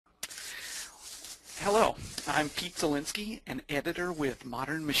Hello, I'm Pete Zielinski, an editor with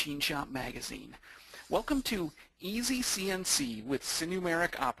Modern Machine Shop magazine. Welcome to Easy CNC with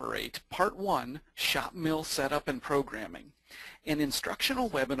SINUMERIK Operate, Part 1, ShopMill Setup and Programming, an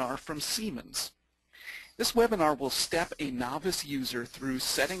instructional webinar from Siemens. This webinar will step a novice user through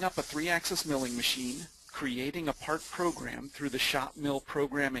setting up a 3-axis milling machine, creating a part program through the ShopMill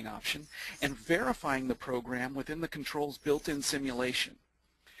programming option, and verifying the program within the control's built-in simulation.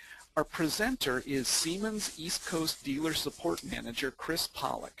 Our presenter is Siemens East Coast Dealer Support Manager Chris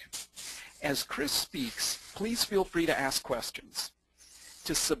Pollock. As Chris speaks, please feel free to ask questions.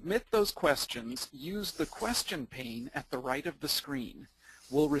 To submit those questions, use the question pane at the right of the screen.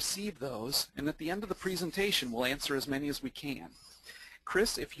 We'll receive those, and at the end of the presentation, we'll answer as many as we can.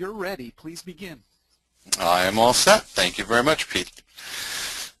 Chris, if you're ready, please begin. I am all set. Thank you very much, Pete.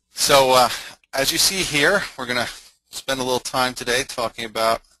 So as you see here, we're going to spend a little time today talking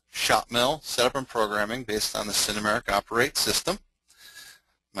about ShopMill setup and programming based on the SINUMERIK Operate system.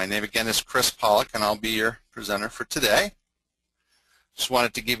 My name again is Chris Pollock, and I'll be your presenter for today. Just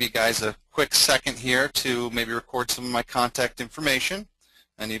wanted to give you guys a quick second here to maybe record some of my contact information.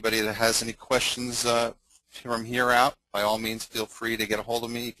 Anybody that has any questions from here out, by all means feel free to get a hold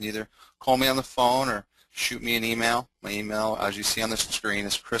of me. You can either call me on the phone or shoot me an email. My email, as you see on the screen,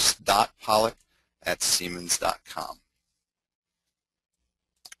 is chris.pollock@siemens.com.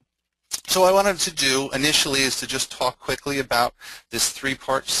 So what I wanted to do initially is to just talk quickly about this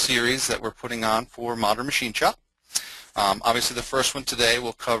 3-part series that we're putting on for Modern Machine Shop. Obviously the first one today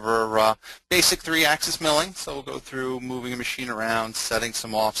will cover basic 3-axis milling, so we'll go through moving a machine around, setting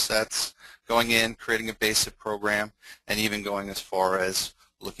some offsets, going in, creating a basic program, and even going as far as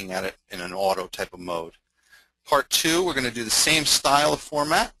looking at it in an auto type of mode. Part 2, we're going to do the same style of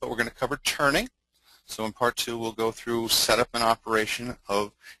format, but we're going to cover turning. So in Part 2, we'll go through setup and operation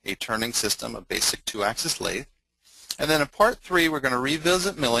of a turning system, a basic 2-axis lathe. And then in Part 3, we're going to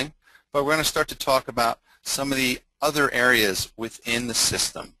revisit milling, but we're going to start to talk about some of the other areas within the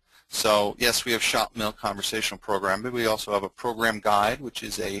system. So yes, we have ShopMill conversational program, but we also have a program guide, which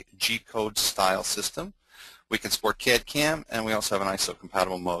is a G-code style system. We can support CAD/CAM, and we also have an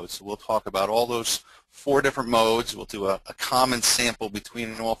ISO-compatible mode. So we'll talk about all those 4 different modes. We'll do a common sample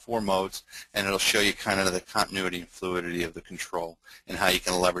between all 4 modes, and it'll show you kind of the continuity and fluidity of the control and how you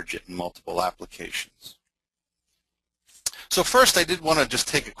can leverage it in multiple applications. So first, I did want to just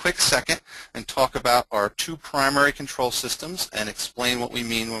take a quick second and talk about our 2 primary control systems and explain what we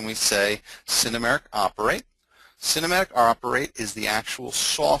mean when we say SINUMERIK Operate. SINUMERIK Operate is the actual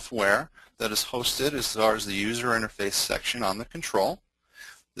software that is hosted as far as the user interface section on the control.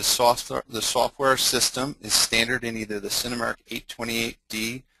 The software system is standard in either the SINUMERIK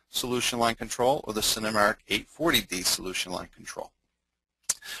 828D solution line control or the SINUMERIK 840D solution line control.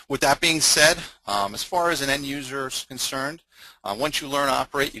 With that being said, as far as an end user is concerned, once you learn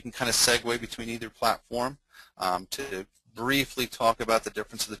Operate, you can kind of segue between either platform. To briefly talk about the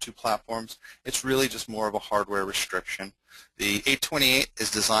difference of the 2 platforms, it's really just more of a hardware restriction. The 828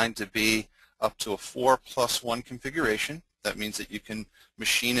 is designed to be up to a 4+1 configuration. That means that you can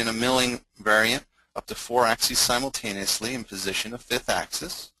machine in a milling variant up to 4 axes simultaneously and position a 5th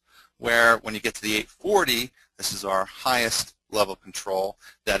axis, where when you get to the 840, this is our highest level control.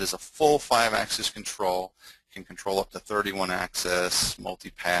 That is a full 5-axis control. You can control up to 31 axis,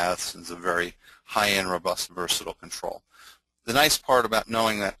 multi-paths, and it's a very high-end, robust, versatile control. The nice part about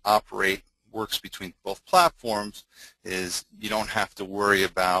knowing that Operate works between both platforms is you don't have to worry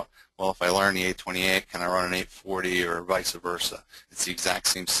about, well, if I learn the 828, can I run an 840 or vice versa? It's the exact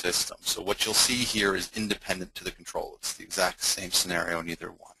same system. So what you'll see here is independent to the control. It's the exact same scenario in either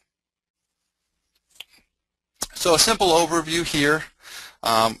one. So a simple overview here,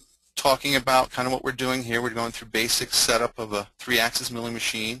 talking about kind of what we're doing here. We're going through basic setup of a 3-axis milling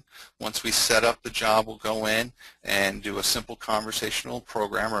machine. Once we set up the job, we'll go in and do a simple conversational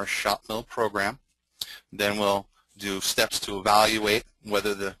program or a ShopMill program. Then we'll do steps to evaluate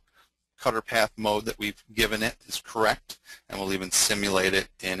whether the cutter path mode that we've given it is correct, and we'll even simulate it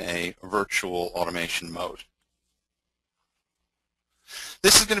in a virtual automation mode.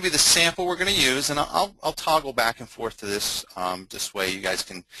 This is going to be the sample we're going to use, and I'll toggle back and forth to this. This way you guys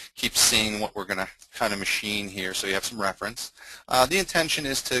can keep seeing what we're going to kind of machine here so you have some reference. The intention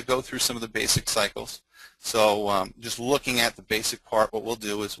is to go through some of the basic cycles. So just looking at the basic part, what we'll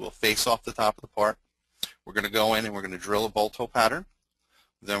do is we'll face off the top of the part. We're going to go in and we're going to drill a bolt hole pattern.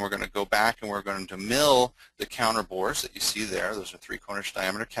 Then we're going to go back and we're going to mill the counter bores that you see there. Those are 3/4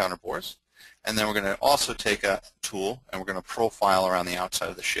 diameter counter bores. And then we're going to also take a tool and we're going to profile around the outside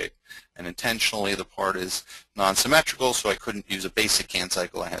of the shape. And intentionally the part is non-symmetrical, so I couldn't use a basic can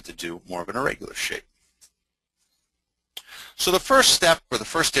cycle. I had to do more of an irregular shape. So the first step, or the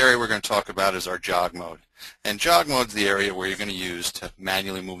first area we're going to talk about, is our jog mode. And jog mode is the area where you're going to use to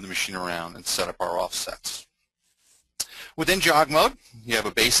manually move the machine around and set up our offsets. Within jog mode, you have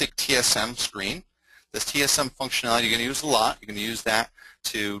a basic TSM screen. This TSM functionality you're going to use a lot. You're going to use that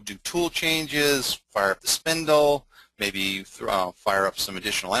to do tool changes, fire up the spindle, maybe fire up some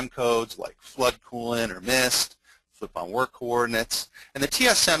additional M codes like flood coolant or mist, flip on work coordinates. And the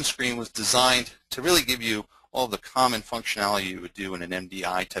TSM screen was designed to really give you all the common functionality you would do in an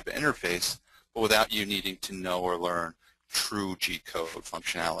MDI type of interface, but without you needing to know or learn true G-code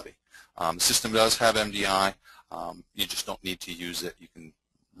functionality. The system does have MDI. You just don't need to use it. You can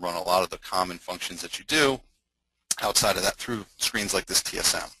run a lot of the common functions that you do outside of that through screens like this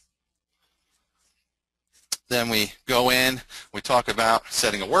TSM. Then we go in, we talk about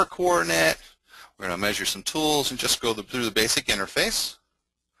setting a work coordinate. We're going to measure some tools and just go through the basic interface.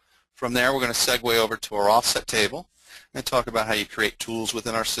 From there, we're going to segue over to our offset table and talk about how you create tools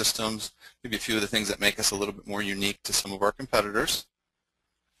within our systems, maybe a few of the things that make us a little bit more unique to some of our competitors.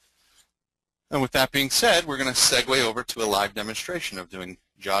 And with that being said, we're going to segue over to a live demonstration of doing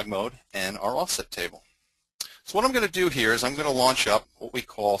jog mode and our offset table. So what I'm going to do here is I'm going to launch up what we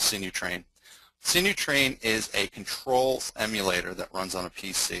call SINUTrain. SINUTrain is a controls emulator that runs on a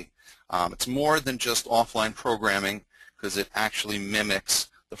PC. It's more than just offline programming because it actually mimics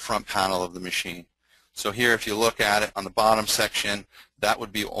the front panel of the machine. So here, if you look at it on the bottom section, that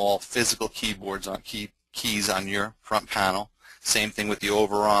would be all physical keyboards on keys on your front panel. Same thing with the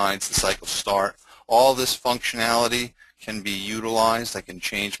overrides, the cycle start. All this functionality can be utilized. I can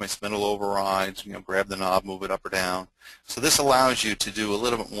change my spindle overrides, grab the knob, move it up or down. So this allows you to do a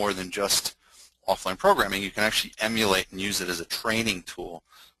little bit more than just offline programming. You can actually emulate and use it as a training tool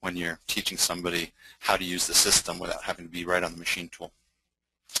when you're teaching somebody how to use the system without having to be right on the machine tool.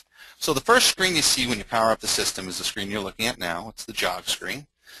 So the first screen you see when you power up the system is the screen you're looking at now. It's the jog screen.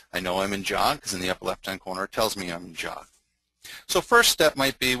 I know I'm in jog because in the upper left-hand corner it tells me I'm in jog. So first step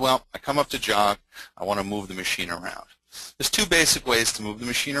might be, well, I come up to jog, I want to move the machine around. There's two basic ways to move the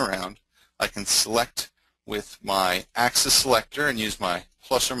machine around. I can select with my axis selector and use my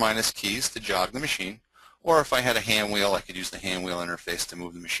plus or minus keys to jog the machine, or if I had a hand wheel, I could use the hand wheel interface to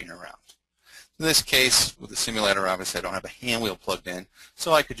move the machine around. In this case, with the simulator, obviously I don't have a hand wheel plugged in,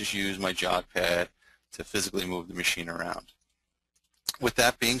 so I could just use my jog pad to physically move the machine around. With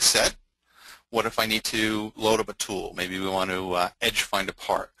that being said, what if I need to load up a tool? Maybe we want to edge find a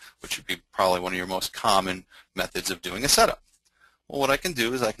part, which would be probably one of your most common methods of doing a setup. Well, what I can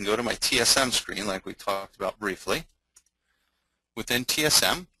do is I can go to my TSM screen like we talked about briefly. Within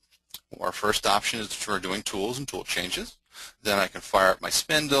TSM, our first option is for doing tools and tool changes. Then I can fire up my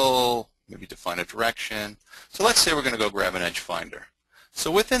spindle, maybe define a direction. So let's say we're going to go grab an edge finder.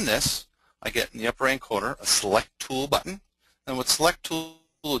 So within this, I get in the upper right corner a select tool button. And what select tool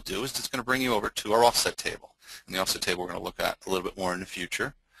will do is it's going to bring you over to our offset table. And the offset table we're going to look at a little bit more in the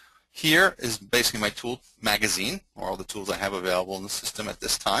future. Here is basically my tool magazine, or all the tools I have available in the system at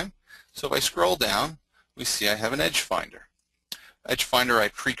this time. So if I scroll down, we see I have an edge finder. Edge finder I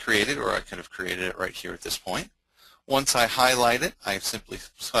pre-created, or I could have created it right here at this point. Once I highlight it, I simply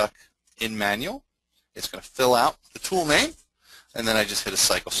select in manual. It's going to fill out the tool name, and then I just hit a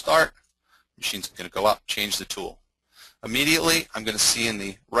cycle start. Machine's going to go up, change the tool. Immediately, I'm going to see in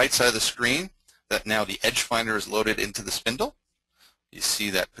the right side of the screen that now the edge finder is loaded into the spindle. You see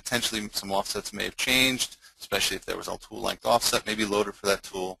that potentially some offsets may have changed, especially if there was a tool length offset maybe loaded for that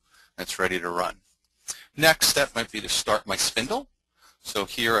tool, and it's ready to run. Next step might be to start my spindle. So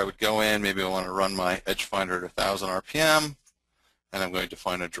here I would go in, maybe I want to run my edge finder at 1,000 RPM, and I'm going to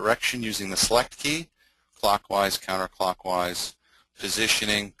find a direction using the select key, clockwise, counterclockwise,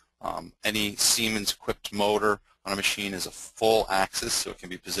 positioning. Any Siemens equipped motor on a machine is a full axis, so it can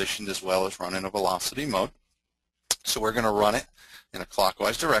be positioned as well as run in a velocity mode. So we're going to run it in a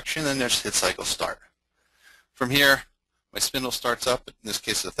clockwise direction, and just hit cycle start. From here, my spindle starts up, in this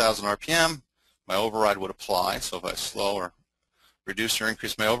case at 1,000 RPM. My override would apply, so if I slow or reduce or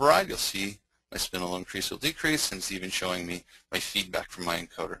increase my override, you'll see my spindle will increase or decrease, and it's even showing me my feedback from my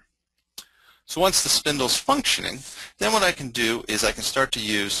encoder. So once the spindle's functioning, then what I can do is I can start to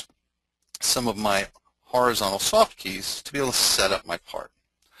use some of my horizontal soft keys to be able to set up my part.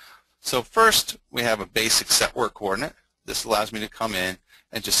 So first, we have a basic set work coordinate. This allows me to come in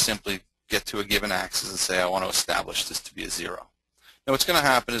and just simply get to a given axis and say I want to establish this to be a 0. Now what's going to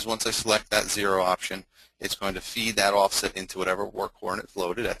happen is once I select that 0 option, it's going to feed that offset into whatever work coordinate is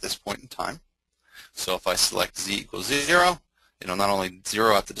loaded at this point in time. So if I select z equals 0, it'll not only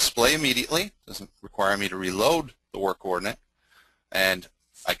zero out the display immediately, doesn't require me to reload the work coordinate, and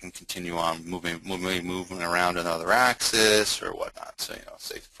I can continue on moving around another axis or whatnot. So,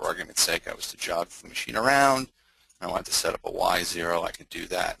 say for argument's sake, I was to jog the machine around, and I wanted to set up a Y0, I could do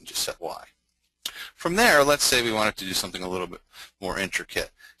that and just set Y. From there, let's say we wanted to do something a little bit more intricate.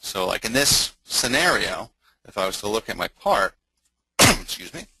 So like in this scenario, if I was to look at my part,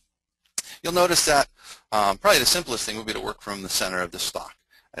 excuse me, you'll notice that probably the simplest thing would be to work from the center of the stock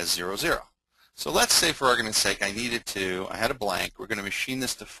as 0, 0. So let's say for argument's sake I had a blank. We're going to machine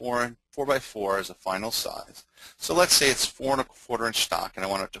this to 4 by 4 as a final size. So let's say it's 4 1/4 inch stock and I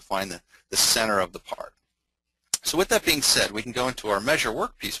want it to find the center of the part. So with that being said, we can go into our measure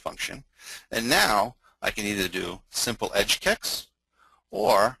workpiece function, and now I can either do simple edge kicks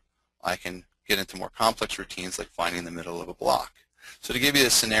or I can get into more complex routines like finding the middle of a block. So to give you a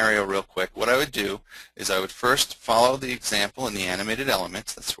scenario real quick, what I would do is I would first follow the example in the animated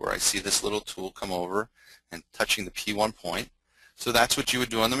elements. That's where I see this little tool come over and touching the P1 point. So that's what you would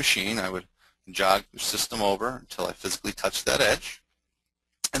do on the machine. I would jog the system over until I physically touch that edge,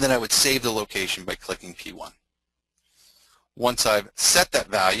 and then I would save the location by clicking P1. Once I've set that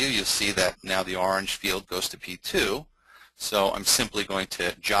value, you'll see that now the orange field goes to P2. So I'm simply going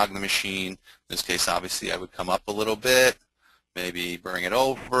to jog the machine. In this case, obviously, I would come up a little bit, maybe bring it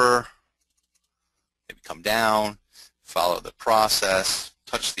over, maybe come down, follow the process,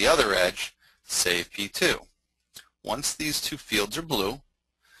 touch the other edge, save P2. Once these two fields are blue,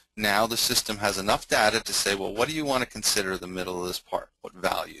 now the system has enough data to say, well, what do you want to consider the middle of this part? What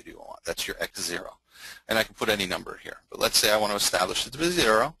value do you want? That's your X0. And I can put any number here. But let's say I want to establish it to be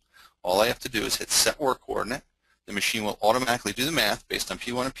 0. All I have to do is hit set work coordinate. The machine will automatically do the math based on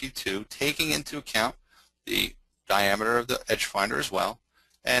P1 and P2, taking into account the diameter of the edge finder as well,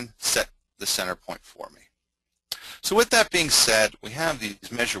 and set the center point for me. So with that being said, we have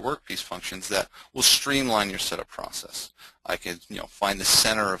these measure workpiece functions that will streamline your setup process. I can find the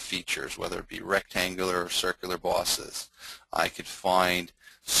center of features, whether it be rectangular or circular bosses. I could find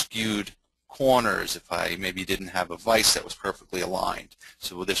skewed corners if I maybe didn't have a vise that was perfectly aligned.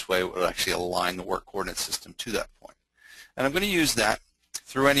 So this way it would actually align the work coordinate system to that point. And I'm going to use that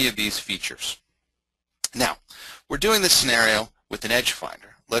through any of these features. Now, we're doing this scenario with an edge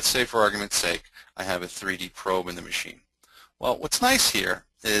finder. Let's say for argument's sake I have a 3D probe in the machine. Well, what's nice here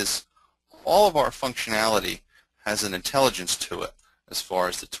is all of our functionality has an intelligence to it as far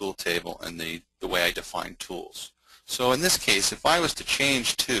as the tool table and the way I define tools. So in this case, if I was to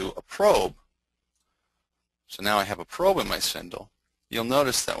change to a probe, so now I have a probe in my spindle, you'll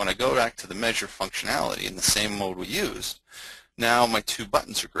notice that when I go back to the measure functionality in the same mode we used, now my two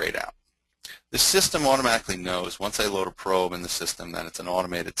buttons are grayed out. The system automatically knows once I load a probe in the system that it's an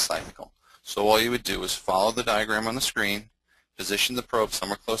automated cycle. So all you would do is follow the diagram on the screen, position the probe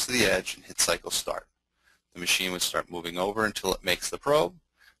somewhere close to the edge, and hit cycle start. The machine would start moving over until it makes the probe.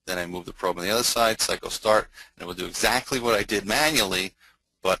 Then I move the probe on the other side, cycle start, and it will do exactly what I did manually,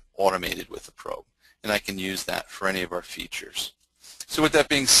 but automated with the probe. And I can use that for any of our features. So with that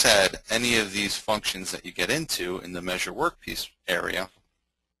being said, any of these functions that you get into in the measure workpiece area,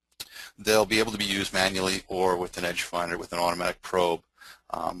 they'll be able to be used manually or with an edge finder with an automatic probe.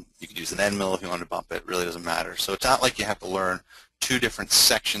 You could use an end mill if you want to bump it. It really doesn't matter. So it's not like you have to learn two different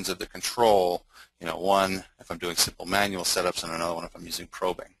sections of the control, one if I'm doing simple manual setups and another one if I'm using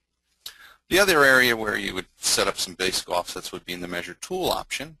probing. The other area where you would set up some basic offsets would be in the measure tool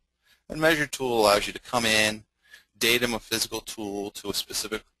option. And measure tool allows you to come in, datum a physical tool to a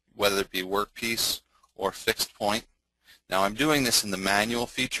specific, whether it be workpiece or fixed point. Now I'm doing this in the manual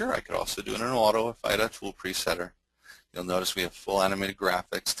feature. I could also do it in an auto if I had a tool presetter. You'll notice we have full animated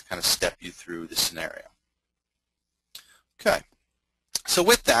graphics to kind of step you through the scenario. Okay, so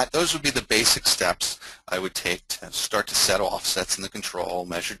with that, those would be the basic steps I would take to start to set offsets in the control,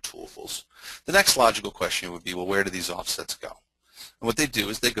 measured tools. The next logical question would be, well, where do these offsets go? And what they do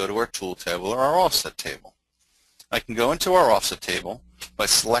is they go to our tool table or our offset table. I can go into our offset table by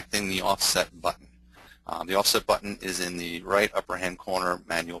selecting the offset button. The offset button is in the right upper hand corner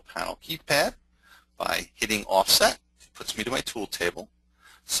manual panel keypad. By hitting offset, it puts me to my tool table.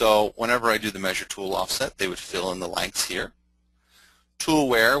 So whenever I do the measure tool offset, they would fill in the lengths here. Tool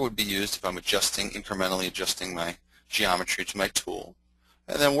wear would be used if I'm incrementally adjusting my geometry to my tool.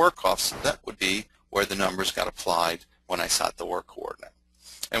 And then work offset would be where the numbers got applied when I set the work coordinate.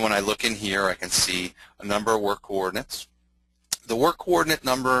 And when I look in here, I can see a number of work coordinates. The work coordinate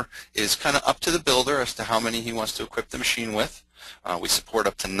number is kind of up to the builder as to how many he wants to equip the machine with. We support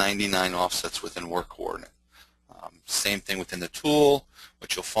up to 99 offsets within work coordinate. Same thing within the tool.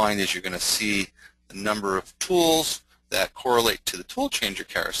 What you'll find is you're going to see the number of tools that correlate to the tool changer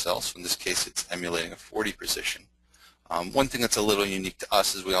carousel. So in this case, it's emulating a 40 position. One thing that's a little unique to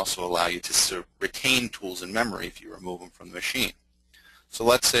us is we also allow you to sort of retain tools in memory if you remove them from the machine. So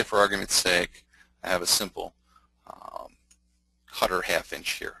let's say, for argument's sake, I have a simple cutter 1/2 inch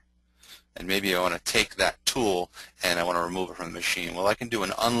here. And maybe I want to take that tool and I want to remove it from the machine. Well, I can do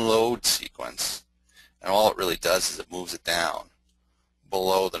an unload sequence, and all it really does is it moves it down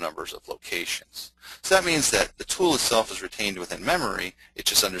below the numbers of locations. So that means that the tool itself is retained within memory. It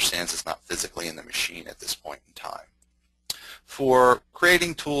just understands it's not physically in the machine at this point in time. For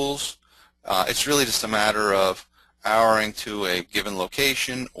creating tools, it's really just a matter of arrowing to a given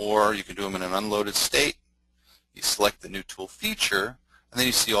location, or you can do them in an unloaded state. You select the new tool feature, and then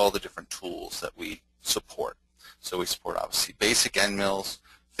you see all the different tools that we support. So we support obviously basic end mills,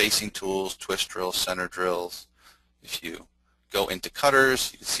 facing tools, twist drills, center drills. If you go into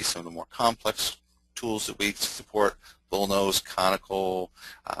cutters, you can see some of the more complex tools that we support: bullnose, conical,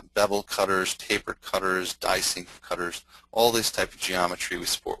 bevel cutters, tapered cutters, dicing cutters. All this type of geometry we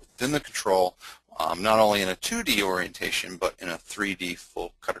support within the control, not only in a 2D orientation, but in a 3D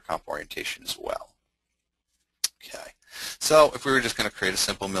full cutter comp orientation as well. Okay, so if we were just going to create a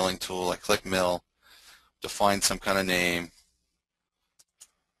simple milling tool, I click Mill, define some kind of name.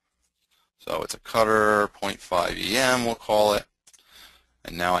 So it's a cutter 0.5 EM, we'll call it.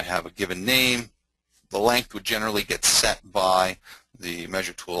 And now I have a given name. The length would generally get set by the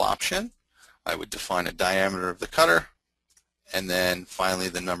measure tool option. I would define a diameter of the cutter, and then finally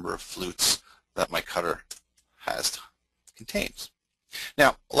the number of flutes that my cutter contains.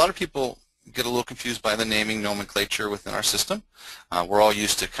 Now, a lot of people get a little confused by the naming nomenclature within our system. We're all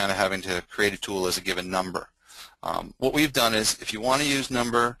used to kind of having to create a tool as a given number. What we've done is, if you want to use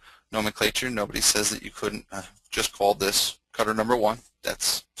number nomenclature, nobody says that you couldn't just call this cutter number 1.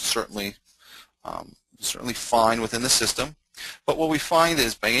 That's certainly fine within the system. But what we find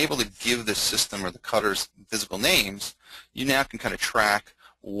is, by able to give the system or the cutters physical names, you now can kind of track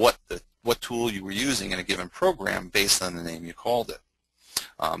what tool you were using in a given program based on the name you called it.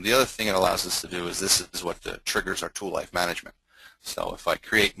 The other thing it allows us to do is, this is what triggers our tool life management. So if I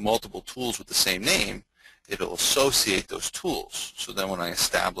create multiple tools with the same name, it'll associate those tools. So then when I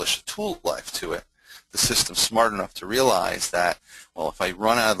establish a tool life to it, the system's smart enough to realize that, well, if I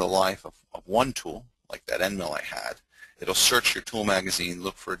run out of the life of one tool, like that end mill I had, it'll search your tool magazine,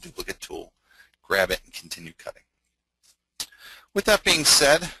 look for a duplicate tool, grab it, and continue cutting. With that being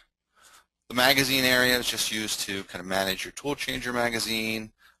said, the magazine area is just used to kind of manage your tool changer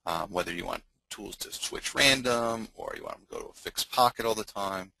magazine, whether you want tools to switch random or you want them to go to a fixed pocket all the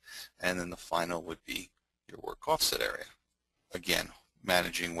time. And then the final would be your work offset area. Again,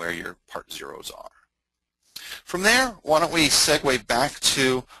 managing where your part zeros are. From there, why don't we segue back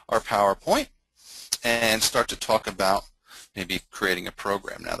to our PowerPoint and start to talk about maybe creating a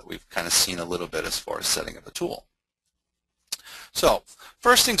program, now that we've kind of seen a little bit as far as setting up a tool. So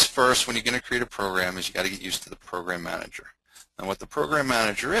first things first, when you're going to create a program, is you got to get used to the program manager. And what the program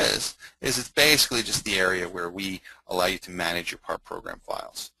manager is it's basically just the area where we allow you to manage your part program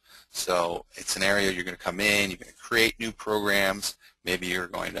files. So it's an area you're going to come in, you're going to create new programs. Maybe you're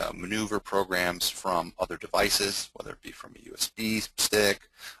going to maneuver programs from other devices, whether it be from a USB stick,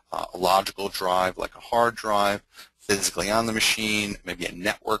 a logical drive like a hard drive, physically on the machine, maybe a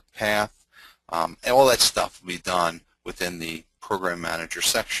network path. And all that stuff will be done within the Program Manager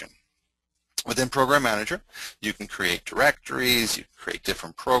section. Within Program Manager, you can create directories, you can create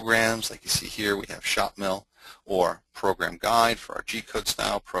different programs. Like you see here, we have ShopMill or Program Guide for our G-code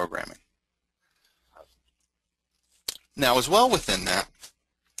style programming. Now, as well within that,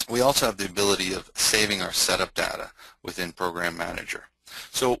 we also have the ability of saving our setup data within Program Manager.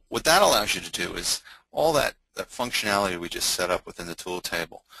 So what that allows you to do is all that functionality we just set up within the tool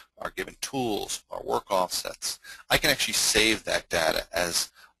table, our given tools, our work offsets, I can actually save that data as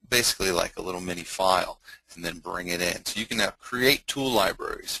basically like a little mini file and then bring it in. So you can now create tool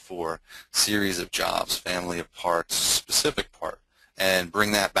libraries for series of jobs, family of parts, specific part, and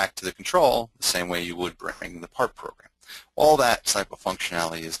bring that back to the control the same way you would bring the part program. All that type of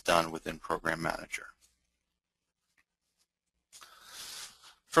functionality is done within Program Manager.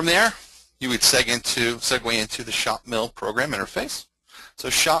 From there, you would segue into the ShopMill program interface. So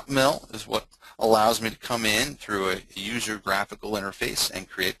ShopMill is what allows me to come in through a user graphical interface and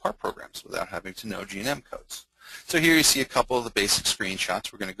create part programs without having to know G&M codes. So here you see a couple of the basic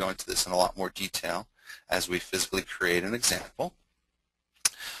screenshots. We're going to go into this in a lot more detail as we physically create an example.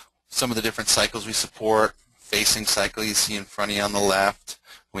 Some of the different cycles we support: facing cycle you see in front of you on the left.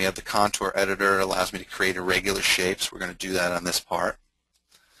 We have the contour editor. It allows me to create irregular shapes. We're going to do that on this part.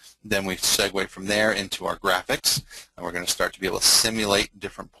 Then we segue from there into our graphics, and we're going to start to be able to simulate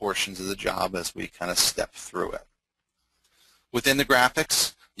different portions of the job as we kind of step through it. Within the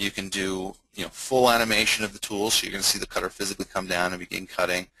graphics, you can do full animation of the tool, so you're going to see the cutter physically come down and begin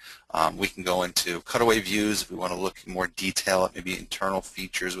cutting. We can go into cutaway views if we want to look in more detail at maybe internal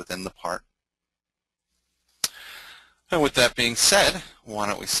features within the part. And with that being said, why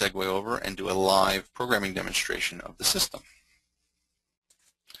don't we segue over and do a live programming demonstration of the system.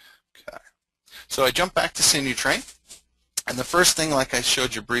 Okay. So I jump back to SinuTrain, and the first thing, like I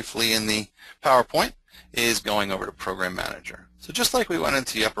showed you briefly in the PowerPoint, is going over to Program Manager. So just like we went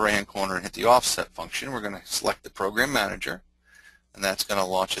into the upper right-hand corner and hit the offset function, we're going to select the Program Manager, and that's going to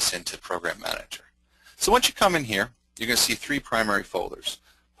launch us into Program Manager. So once you come in here, you're going to see three primary folders.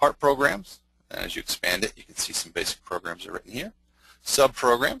 Part Programs, and as you expand it, you can see some basic programs are written here.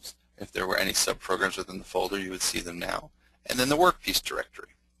 Sub-Programs, if there were any sub-programs within the folder, you would see them now. And then the Workpiece directory.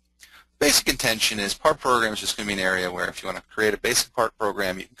 Basic intention is part program is just going to be an area where if you want to create a basic part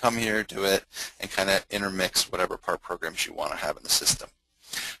program, you can come here, do it, and kind of intermix whatever part programs you want to have in the system.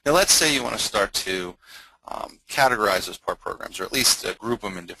 Now let's say you want to start to categorize those part programs, or at least group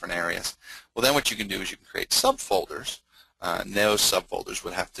them in different areas. Well, then what you can do is you can create subfolders, and those subfolders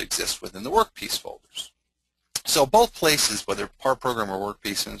would have to exist within the Workpiece folders. So both places, whether part program or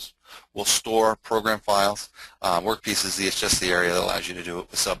Workpieces, will store program files. Workpieces is just the area that allows you to do it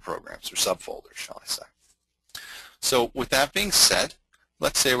with subprograms or subfolders, shall I say. So with that being said,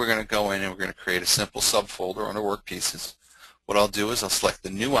 let's say we're going to go in and we're going to create a simple subfolder under Workpieces. What I'll do is I'll select the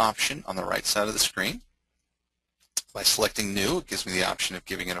New option on the right side of the screen. By selecting New, it gives me the option of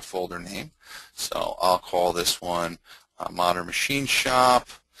giving it a folder name. So I'll call this one Modern Machine Shop,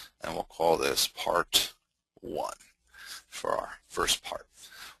 and we'll call this Part 1 for our first part.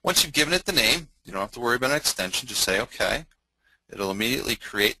 Once you've given it the name, you don't have to worry about an extension. Just say OK. It'll immediately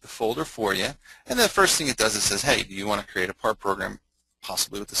create the folder for you. And the first thing it does is says, hey, do you want to create a part program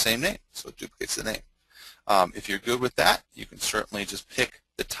possibly with the same name? So it duplicates the name. If you're good with that, you can certainly just pick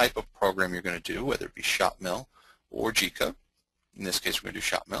the type of program you're going to do, whether it be ShopMill or G-code. In this case, we're going to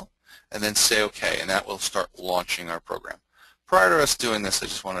do ShopMill. And then say OK, and that will start launching our program. Prior to us doing this, I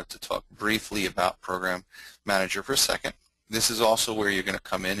just wanted to talk briefly about Program Manager for a second. This is also where you're going to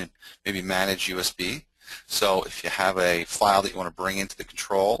come in and maybe manage USB. So if you have a file that you want to bring into the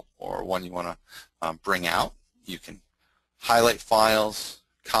control or one you want to bring out, you can highlight files,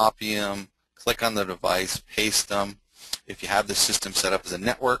 copy them, click on the device, paste them. If you have the system set up as a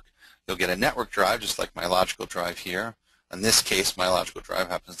network, you'll get a network drive just like my logical drive here. In this case, my logical drive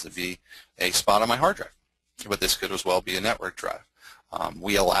happens to be a spot on my hard drive, but this could as well be a network drive.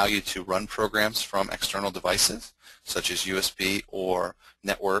 We allow you to run programs from external devices, such as USB or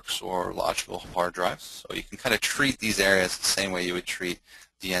networks or logical hard drives. So you can kind of treat these areas the same way you would treat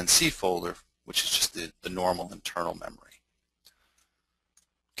the NC folder, which is just the normal internal memory.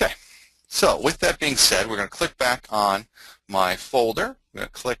 Okay, so with that being said, we're going to click back on my folder. We're going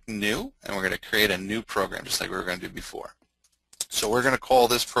to click New, and we're going to create a new program, just like we were going to do before. So we're going to call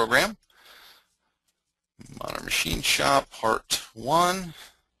this program Modern Machine Shop Part 1.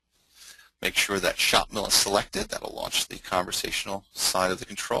 Make sure that ShopMill is selected. That'll launch the conversational side of the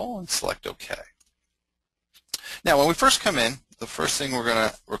control, and select OK. Now, when we first come in, the first thing we're going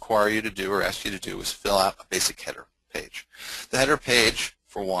to require you to do or ask you to do is fill out a basic header page. The header page,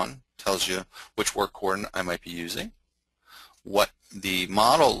 for one, tells you which work coordinate I might be using, what the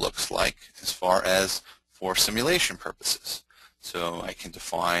model looks like as far as for simulation purposes. So I can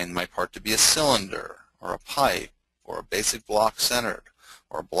define my part to be a cylinder, or a pipe, or a basic block centered,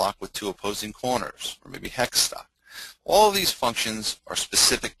 or a block with two opposing corners, or maybe hex stock. All of these functions are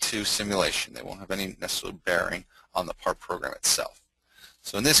specific to simulation. They won't have any necessary bearing on the part program itself.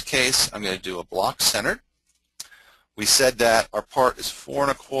 So in this case, I'm going to do a block centered. We said that our part is 4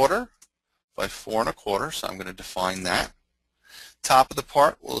 1/4 by 4 1/4, so I'm going to define that. Top of the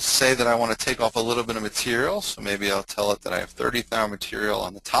part will say that I want to take off a little bit of material, so maybe I'll tell it that I have 30th material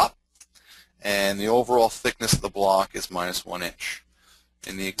on the top, and the overall thickness of the block is -1 inch.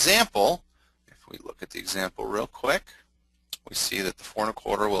 In the example, if we look at the example real quick, we see that the 4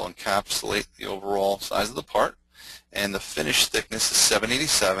 1/4 will encapsulate the overall size of the part, and the finished thickness is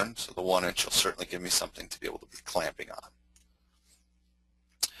 787, so the 1 inch will certainly give me something to be able to be clamping on.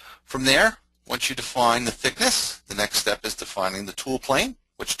 From there, once you define the thickness, the next step is defining the tool plane,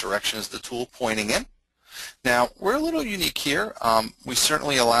 which direction is the tool pointing in. Now, we're a little unique here. We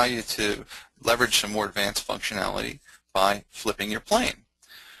certainly allow you to leverage some more advanced functionality by flipping your plane.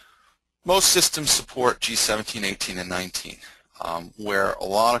 Most systems support G17, 18, and 19. Where a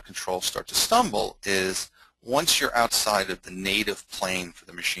lot of controls start to stumble is once you're outside of the native plane for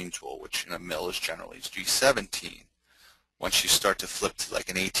the machine tool, which in a mill is generally G17, once you start to flip to like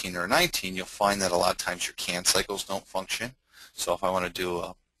an 18 or a 19, you'll find that a lot of times your can cycles don't function. So if I want to do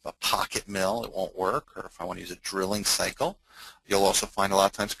a pocket mill, it won't work, or if I want to use a drilling cycle. You'll also find a lot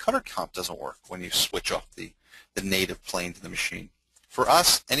of times cutter comp doesn't work when you switch off the native plane to the machine. For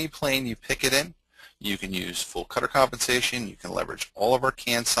us, any plane you pick it in, you can use full cutter compensation, you can leverage all of our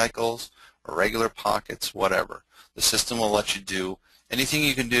can cycles, or regular pockets, whatever. The system will let you do anything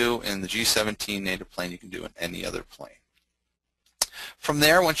you can do in the G17 native plane you can do in any other plane. From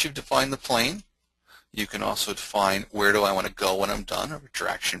there, once you've defined the plane, you can also define where do I want to go when I'm done, a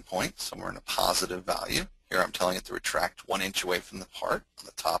retraction point, somewhere in a positive value. Here I'm telling it to retract 1 inch away from the part on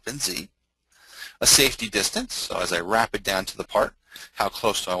the top in Z. A safety distance, so as I wrap it down to the part, how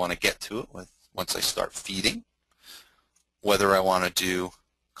close do I want to get to it once I start feeding. Whether I want to do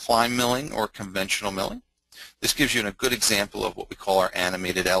climb milling or conventional milling. This gives you a good example of what we call our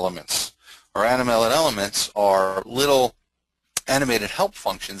animated elements. Our animated elements are little animated help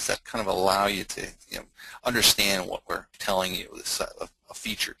functions that kind of allow you to understand what we're telling you a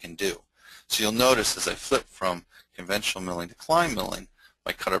feature can do. So you'll notice as I flip from conventional milling to climb milling,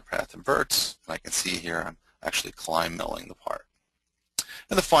 my cutter path inverts, and I can see here I'm actually climb milling the part.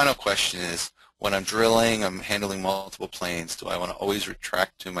 And the final question is, when I'm drilling, I'm handling multiple planes, do I want to always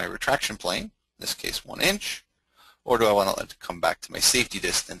retract to my retraction plane, in this case 1 inch, or do I want to let it come back to my safety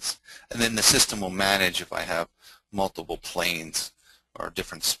distance? And then the system will manage if I have multiple planes or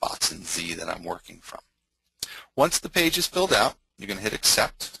different spots in Z that I'm working from. Once the page is filled out, you're going to hit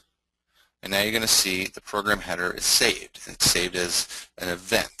accept, and now you're going to see the program header is saved. It's saved as an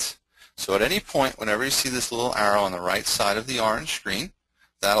event. So at any point, whenever you see this little arrow on the right side of the orange screen,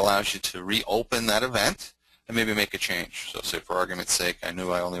 that allows you to reopen that event and maybe make a change. So say for argument's sake, I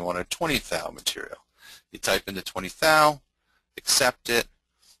knew I only wanted 20 thou material. You type into 20 thou, accept it,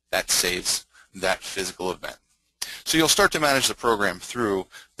 that saves that physical event. So you'll start to manage the program through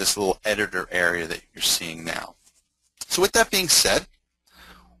this little editor area that you're seeing now. So with that being said,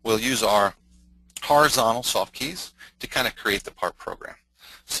 we'll use our horizontal soft keys to kind of create the part program.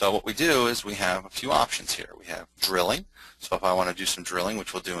 So what we do is we have a few options here. We have drilling. So if I want to do some drilling,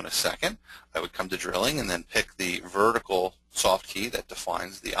 which we'll do in a second, I would come to drilling and then pick the vertical soft key that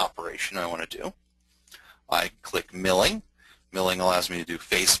defines the operation I want to do. I click milling. Milling allows me to do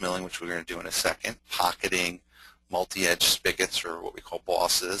face milling, which we're going to do in a second, pocketing, multi-edge spigots, or what we call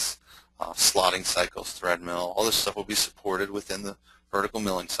bosses, slotting cycles, thread mill. All this stuff will be supported within the vertical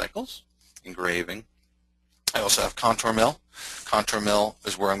milling cycles, engraving. I also have contour mill. Contour mill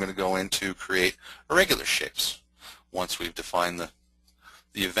is where I'm going to go in to create irregular shapes. Once we've defined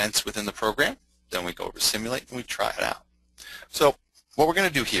the events within the program, then we go over to simulate and we try it out. So what we're going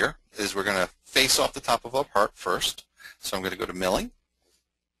to do here is we're going to face off the top of our part first. So I'm going to go to milling.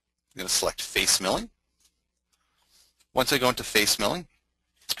 I'm going to select face milling. Once I go into face milling,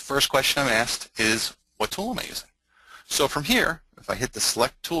 first question I'm asked is, what tool am I using? So from here, if I hit the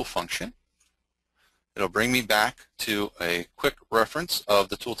select tool function, it'll bring me back to a quick reference of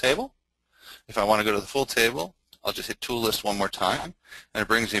the tool table. If I want to go to the full table, I'll just hit tool list one more time, and it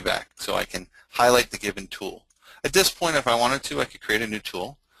brings me back so I can highlight the given tool. At this point, if I wanted to, I could create a new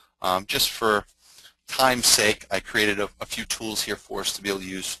tool. Just for time's sake, I created a few tools here for us to be able to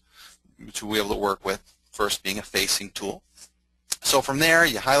use, to be able to work with, first being a facing tool. So from there,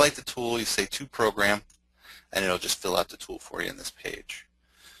 you highlight the tool, you say to program, and it'll just fill out the tool for you in this page.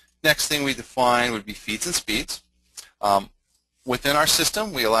 Next thing we define would be feeds and speeds. Within our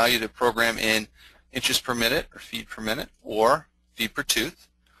system, we allow you to program in inches per minute, or feet per minute, or feet per tooth.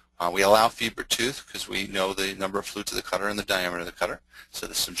 We allow feet per tooth because we know the number of flutes of the cutter and the diameter of the cutter. So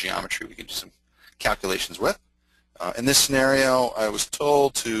there's some geometry we can do some calculations with. In this scenario, I was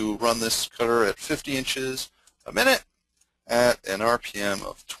told to run this cutter at 50 inches a minute at an RPM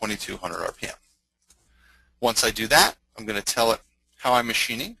of 2200 RPM. Once I do that, I'm going to tell it how I'm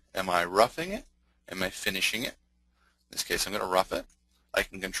machining. Am I roughing it? Am I finishing it? In this case, I'm going to rough it. I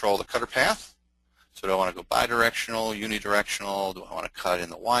can control the cutter path. So do I want to go bidirectional, unidirectional? Do I want to cut in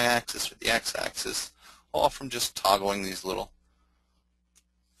the y-axis or the x-axis? All from just toggling these little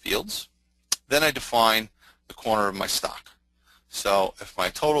fields. Then I define the corner of my stock. So if my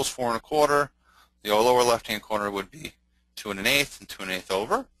total is 4 1/4, the lower left-hand corner would be 2 1/8 and 2 1/8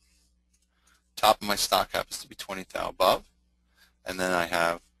 over. Top of my stock happens to be 20 thou above. And then I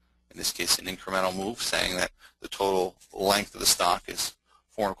have, in this case, an incremental move saying that the total length of the stock is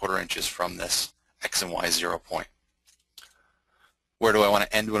 4 1/4 inches from this X and Y 0 point. Where do I want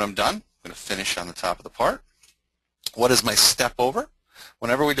to end when I'm done? I'm going to finish on the top of the part. What is my step over?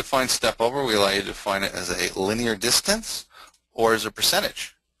 Whenever we define step over, we allow you to define it as a linear distance or as a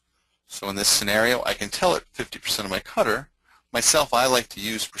percentage. So in this scenario, I can tell it 50% of my cutter. Myself, I like to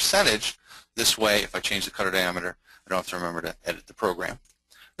use percentage. This way, if I change the cutter diameter, I don't have to remember to edit the program.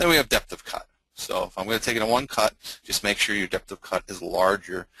 Then we have depth of cut. So if I'm going to take it in one cut, just make sure your depth of cut is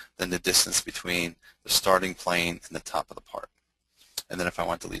larger than the distance between the starting plane and the top of the part. And then if I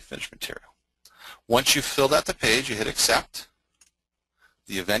want to leave finished material. Once you've filled out the page, you hit accept.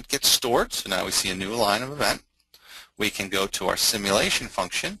 The event gets stored, so now we see a new line of event. We can go to our simulation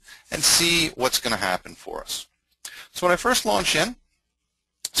function and see what's going to happen for us. So when I first launch in,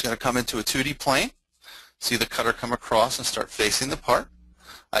 it's going to come into a 2D plane, see the cutter come across and start facing the part.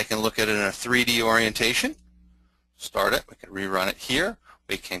 I can look at it in a 3D orientation, start it, we can rerun it here,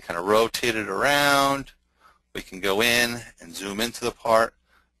 we can kind of rotate it around, we can go in and zoom into the part.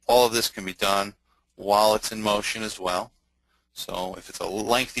 All of this can be done while it's in motion as well. So if it's a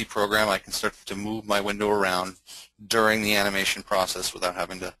lengthy program, I can start to move my window around during the animation process without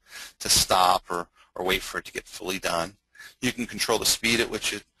having to stop or wait for it to get fully done. You can control the speed at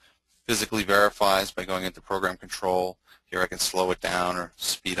which it physically verifies by going into program control. Here I can slow it down or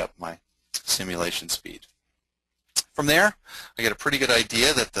speed up my simulation speed. From there, I get a pretty good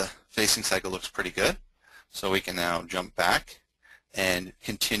idea that the facing cycle looks pretty good. So we can now jump back and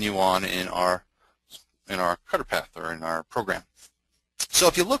continue on in our cutter path or in our program. So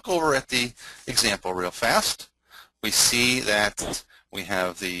if you look over at the example real fast, we see that we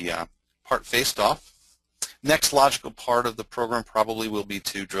have the part faced off. Next logical part of the program probably will be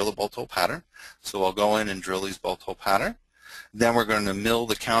to drill a bolt hole pattern. So I'll go in and drill these bolt hole pattern. Then we're going to mill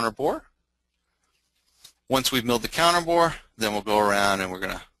the counter bore. Once we've milled the counter bore, then we'll go around and we're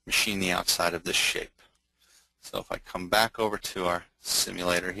going to machine the outside of this shape. So if I come back over to our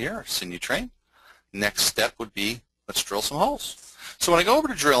simulator here, our SinuTrain, next step would be let's drill some holes. So when I go over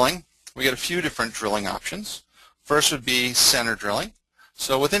to drilling, we get a few different drilling options. First would be center drilling.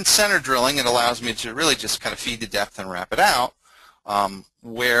 So within center drilling, it allows me to really just kind of feed the depth and wrap it out.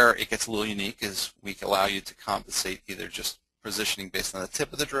 Where it gets a little unique is we can allow you to compensate either just positioning based on the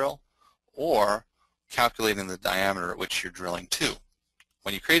tip of the drill or calculating the diameter at which you're drilling to.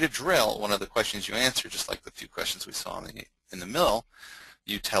 When you create a drill, one of the questions you answer, just like the few questions we saw in the mill,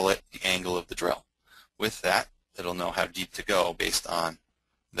 you tell it the angle of the drill. With that, it'll know how deep to go based on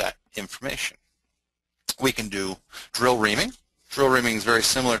that information. We can do drill reaming. Drill reaming is very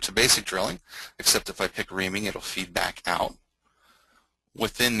similar to basic drilling, except if I pick reaming, it'll feed back out.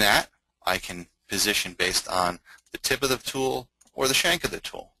 Within that, I can position based on the tip of the tool or the shank of the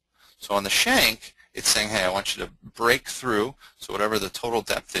tool. So on the shank, it's saying, hey, I want you to break through, so whatever the total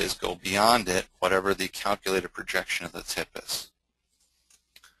depth is, go beyond it, whatever the calculated projection of the tip is.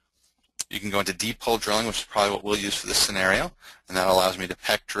 You can go into deep hole drilling, which is probably what we'll use for this scenario, and that allows me to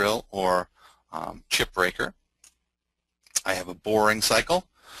peck drill or chip breaker. I have a boring cycle.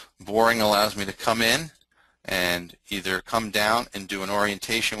 Boring allows me to come in and either come down and do an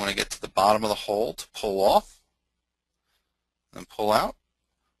orientation when I get to the bottom of the hole to pull off and pull out.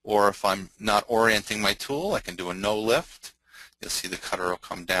 Or if I'm not orienting my tool, I can do a no lift. You'll see the cutter will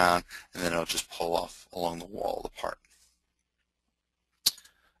come down and then it'll just pull off along the wall of the part.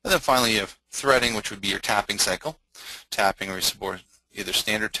 And then finally you have threading, which would be your tapping cycle. Tapping, we support either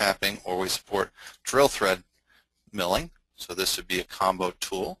standard tapping or we support drill thread milling. So this would be a combo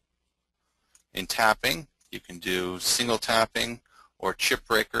tool. In tapping, you can do single tapping or chip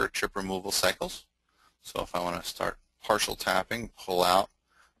breaker or chip removal cycles. So if I want to start partial tapping, pull out,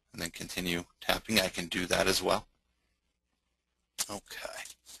 and then continue tapping, I can do that as well. Okay.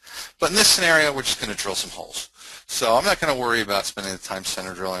 But in this scenario, we're just going to drill some holes. So I'm not going to worry about spending the time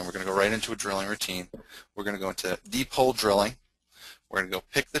center drilling. We're going to go right into a drilling routine. We're going to go into deep hole drilling. We're going to go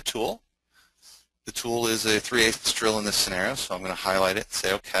pick the tool. The tool is a 3/8 drill in this scenario, so I'm going to highlight it and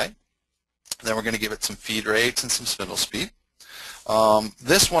say OK. Then we're going to give it some feed rates and some spindle speed.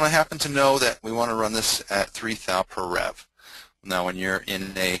 This one I happen to know that we want to run this at 3 thou per rev. Now when you're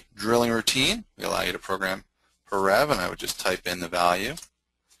in a drilling routine, we allow you to program per rev, and I would just type in the value.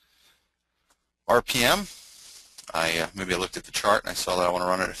 RPM, maybe I looked at the chart and I saw that I want to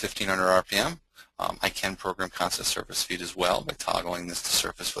run it at 1500 RPM. I can program constant surface speed as well by toggling this to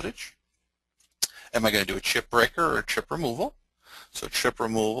surface footage. Am I going to do a chip breaker or a chip removal? So chip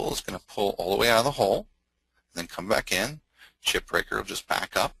removal is going to pull all the way out of the hole, then come back in. Chip breaker will just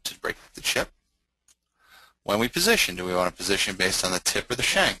back up to break the chip. When we position, do we want to position based on the tip or the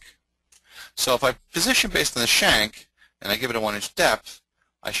shank? So if I position based on the shank and I give it a 1-inch depth,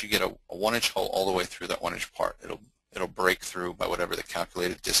 I should get a 1-inch hole all the way through that 1-inch part. It'll break through by whatever the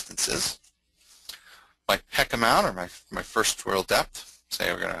calculated distance is. My peck amount, or my first twirl depth,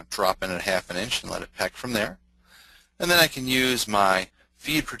 say we're going to drop in at 1/2 inch and let it peck from there. And then I can use my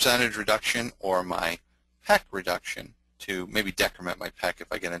feed percentage reduction or my peck reduction to maybe decrement my peck if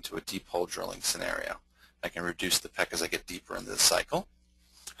I get into a deep hole drilling scenario. I can reduce the peck as I get deeper into the cycle.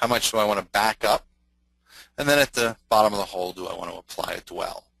 How much do I want to back up? And then at the bottom of the hole, do I want to apply a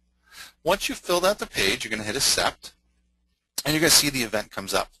dwell? Once you've filled out the page, you're going to hit accept, and you're going to see the event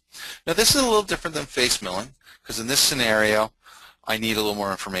comes up. Now this is a little different than face milling, because in this scenario, I need a little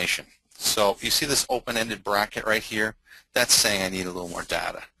more information. So you see this open-ended bracket right here? That's saying I need a little more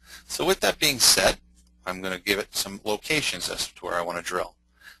data. So with that being said, I'm going to give it some locations as to where I want to drill.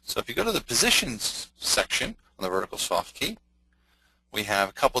 So if you go to the positions section on the vertical soft key, we have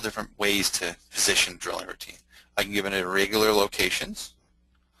a couple different ways to position drilling routine. I can give it irregular locations.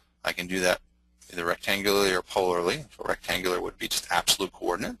 I can do that either rectangularly or polarly. So rectangular would be just absolute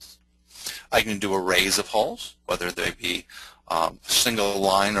coordinates. I can do arrays of holes, whether they be a single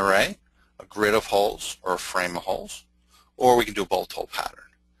line array, a grid of holes, or a frame of holes. Or we can do a bolt hole pattern.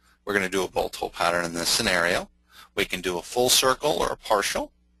 We're going to do a bolt hole pattern in this scenario. We can do a full circle or a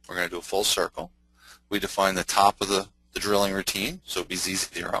partial. We're going to do a full circle. We define the top of the drilling routine, so it would be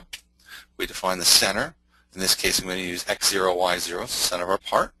Z0. We define the center. In this case, I'm going to use X0, Y0 as the center of our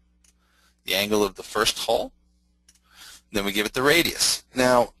part. The angle of the first hole. Then we give it the radius.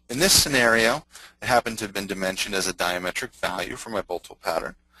 Now, in this scenario, it happened to have been dimensioned as a diametric value for my bolt hole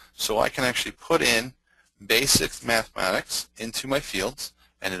pattern. So I can actually put in basic mathematics into my fields,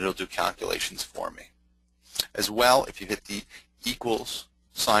 and it'll do calculations for me. As well, if you hit the equals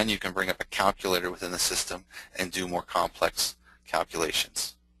sign, you can bring up a calculator within the system and do more complex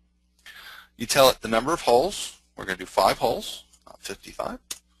calculations. You tell it the number of holes. We're going to do 5 holes, not 55.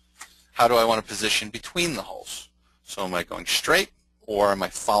 How do I want to position between the holes? So am I going straight, or am I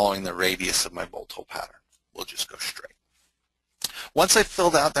following the radius of my bolt hole pattern? We'll just go straight. Once I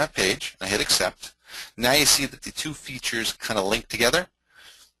filled out that page, I hit accept. Now you see that the two features kind of link together.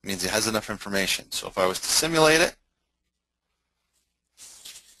 It means it has enough information. So if I was to simulate it,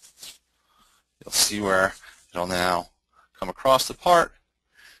 you'll see where it'll now come across the part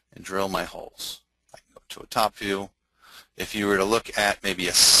and drill my holes. I can go to a top view. If you were to look at maybe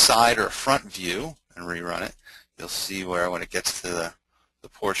a side or a front view and rerun it, you'll see where when it gets to the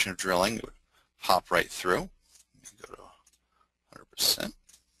portion of drilling, it would pop right through. Go to 100%.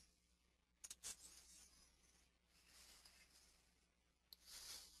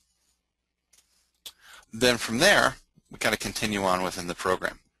 Then from there, we kind of continue on within the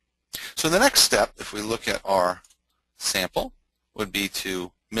program. So the next step, if we look at our sample, would be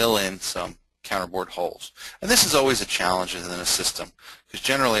to mill in some counterbore holes. And this is always a challenge within a system, because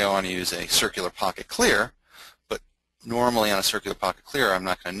generally I want to use a circular pocket clear, but normally on a circular pocket clear I'm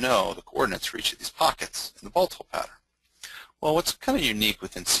not going to know the coordinates for each of these pockets in the bolt hole pattern. Well, what's kind of unique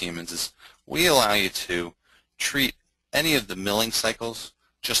within Siemens is we allow you to treat any of the milling cycles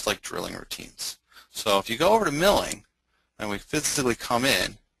just like drilling routines. So if you go over to milling and we physically come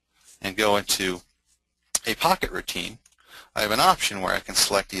in and go into a pocket routine, I have an option where I can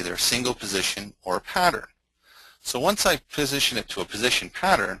select either a single position or a pattern. So once I position it to a position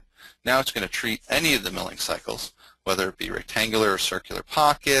pattern, now it's going to treat any of the milling cycles, whether it be rectangular or circular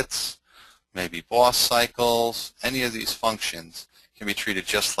pockets, maybe boss cycles, any of these functions can be treated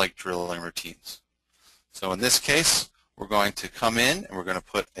just like drilling routines. So in this case, we're going to come in and we're going to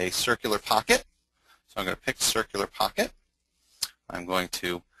put a circular pocket. So I'm going to pick circular pocket. I'm going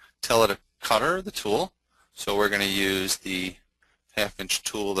to tell it a cutter, the tool. So we're going to use the 1/2-inch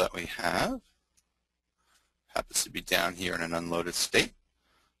tool that we have. Happens to be down here in an unloaded state.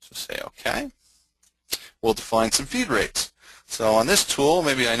 So say OK. We'll define some feed rates. So on this tool,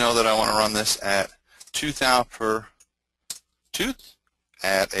 maybe I know that I want to run this at 2 thou per tooth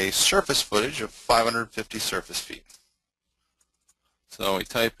at a surface footage of 550 surface feet. So we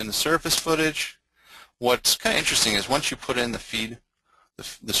type in the surface footage. What's kind of interesting is once you put in the feed,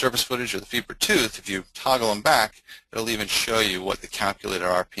 the surface footage or the feed per tooth, if you toggle them back, it'll even show you what the calculated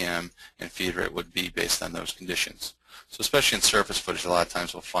RPM and feed rate would be based on those conditions. So especially in surface footage, a lot of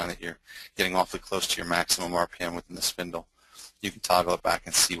times we'll find that you're getting awfully close to your maximum RPM within the spindle. You can toggle it back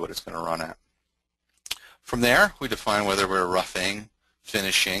and see what it's going to run at. From there, we define whether we're roughing,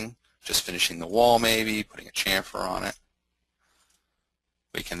 finishing, just finishing the wall maybe, putting a chamfer on it.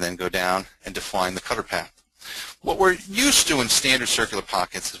 We can then go down and define the cutter path. What we're used to in standard circular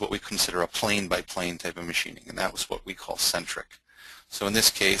pockets is what we consider a plane-by-plane type of machining, and that was what we call centric. So in this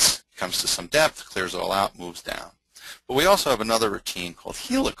case, it comes to some depth, clears it all out, moves down. But we also have another routine called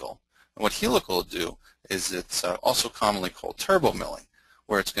helical, and what helical will do is it's also commonly called turbo milling,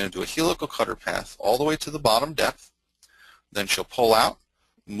 where it's going to do a helical cutter path all the way to the bottom depth. Then she'll pull out,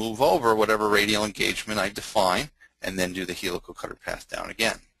 move over whatever radial engagement I define, and then do the helical cutter path down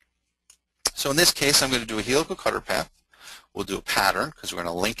again. So in this case, I'm going to do a helical cutter path. We'll do a pattern because we're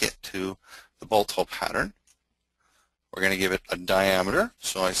going to link it to the bolt hole pattern. We're going to give it a diameter.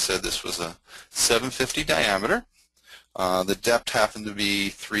 So I said this was a 750 diameter. The depth happened to be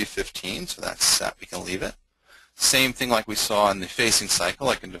 315, so that's set. We can leave it. Same thing like we saw in the facing cycle.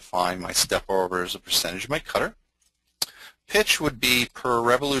 I can define my step over as a percentage of my cutter. Pitch would be per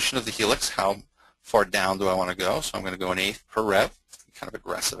revolution of the helix. How far down do I want to go? So I'm going to go 1/8 per rev. Kind of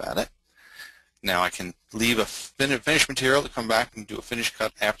aggressive at it. Now I can leave a finished material to come back and do a finish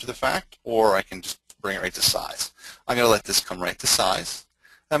cut after the fact, or I can just bring it right to size. I'm going to let this come right to size.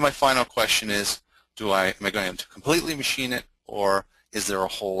 And my final question is, am I going to completely machine it, or is there a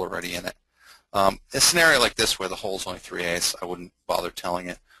hole already in it? A scenario like this where the hole's only 3/8, I wouldn't bother telling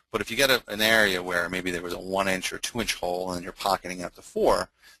it. But if you get an area where maybe there was a 1-inch or 2-inch hole and you're pocketing up to 4,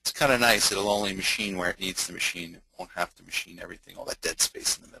 it's kind of nice. It'll only machine where it needs to machine. It won't have to machine everything, all that dead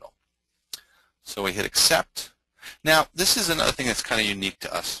space in the middle. So we hit accept. Now, this is another thing that's kind of unique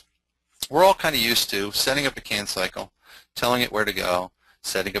to us. We're all kind of used to setting up a can cycle, telling it where to go,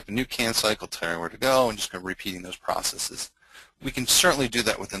 setting up a new can cycle, telling it where to go, and just kind of repeating those processes. We can certainly do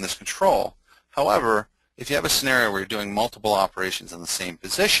that within this control. However, if you have a scenario where you're doing multiple operations in the same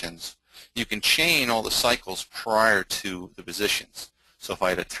positions, you can chain all the cycles prior to the positions. So if I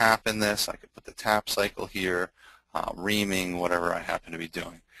had a tap in this, I could put the tap cycle here, reaming, whatever I happen to be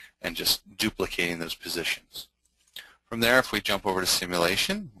doing, and just duplicating those positions. From there, if we jump over to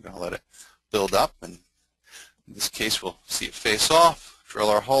simulation, we're going to let it build up, and in this case we'll see it face off, drill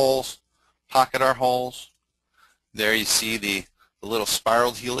our holes, pocket our holes. There you see the little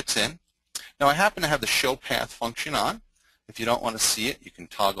spiraled helix in. Now I happen to have the show path function on. If you don't want to see it, you can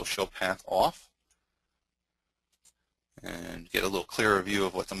toggle show path off and get a little clearer view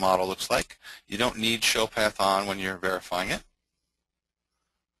of what the model looks like. You don't need show path on when you're verifying it.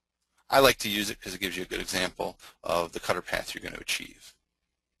 I like to use it because it gives you a good example of the cutter path you're going to achieve.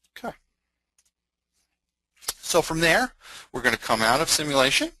 Okay. So from there, we're going to come out of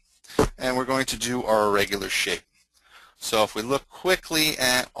simulation and we're going to do our irregular shape. So if we look quickly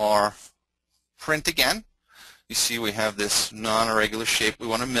at our print again, you see we have this non-irregular shape we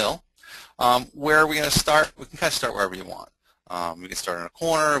want to mill. Where are we going to start? We can kind of start wherever you want. We can start in a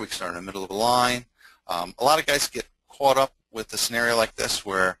corner, we can start in the middle of a line. A lot of guys get caught up with a scenario like this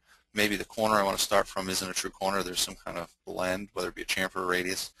where maybe the corner I want to start from isn't a true corner. There's some kind of blend, whether it be a chamfer or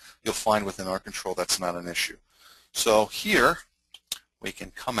radius. You'll find within our control that's not an issue. So here we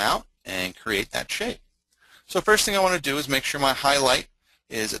can come out and create that shape. So first thing I want to do is make sure my highlight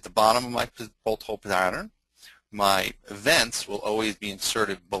is at the bottom of my bolt hole pattern. My vents will always be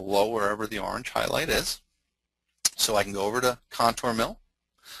inserted below wherever the orange highlight is. So I can go over to Contour Mill.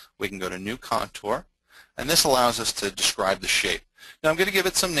 We can go to New Contour. And this allows us to describe the shape. Now I'm going to give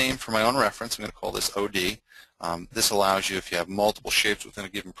it some name for my own reference. I'm going to call this OD. This allows you, if you have multiple shapes within a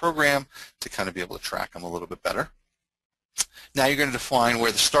given program, to kind of be able to track them a little bit better. Now you're going to define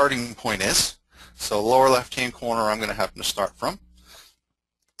where the starting point is. So lower left-hand corner I'm going to happen to start from.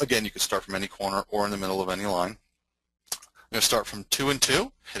 Again, you could start from any corner or in the middle of any line. I'm going to start from 2 and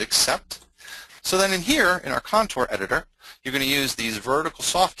 2, hit accept. So then in here, in our contour editor, you're going to use these vertical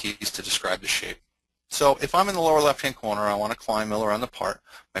soft keys to describe the shape. So if I'm in the lower left-hand corner, I want to climb mill around the part.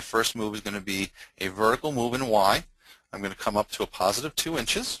 My first move is going to be a vertical move in Y. I'm going to come up to a positive 2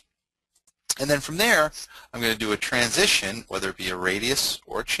 inches. And then from there, I'm going to do a transition, whether it be a radius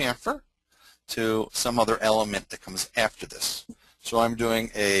or a chamfer, to some other element that comes after this. So I'm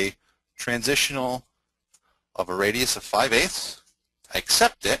doing a transitional of a radius of 5/8. I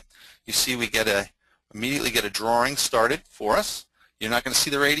accept it. You see we immediately get a drawing started for us. You're not going to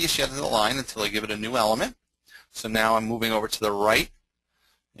see the radius yet in the line until I give it a new element. So now I'm moving over to the right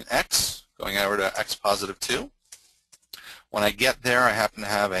in X, going over to X positive 2. When I get there, I happen to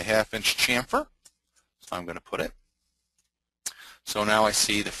have a 1/2 inch chamfer, so I'm going to put it. So now I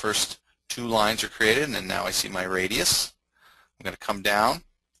see the first 2 lines are created, and then now I see my radius. I'm going to come down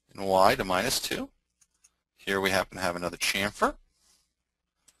in Y to -2. Here we happen to have another chamfer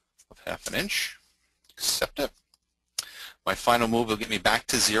of 1/2 inch. Accept it. My final move will get me back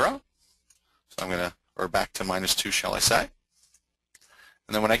to 0. So I'm going to, or back to -2, shall I say.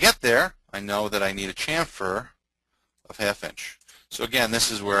 And then when I get there, I know that I need a chamfer of 1/2 inch. So again, this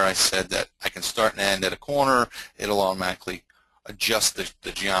is where I said that I can start and end at a corner. It'll automatically adjust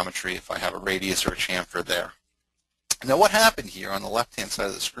the geometry if I have a radius or a chamfer there. Now what happened here on the left-hand side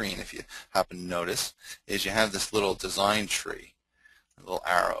of the screen, if you happen to notice, is you have this little design tree, little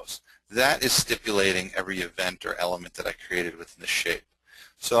arrows. That is stipulating every event or element that I created within the shape.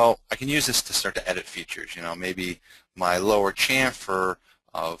 So I can use this to start to edit features. You know, maybe my lower chamfer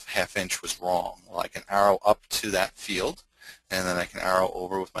of 1/2 inch was wrong. Well, I can arrow up to that field, and then I can arrow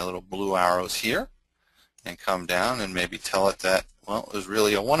over with my little blue arrows here and come down and maybe tell it that, well, it was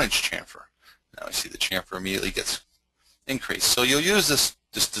really a 1-inch chamfer. Now I see the chamfer immediately gets increased. So you'll use this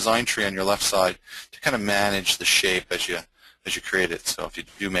design tree on your left side to kind of manage the shape as you create it. So if you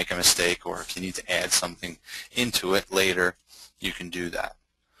do make a mistake or if you need to add something into it later, you can do that.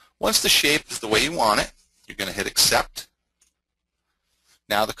 Once the shape is the way you want it, you're going to hit accept.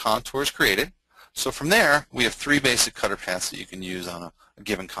 Now the contour is created. So from there, we have 3 basic cutter paths that you can use on a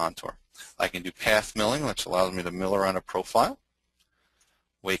given contour. I can do path milling, which allows me to mill around a profile.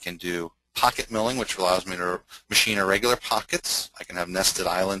 We can do pocket milling, which allows me to machine irregular pockets. I can have nested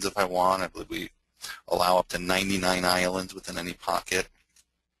islands if I want. I believe we allow up to 99 islands within any pocket.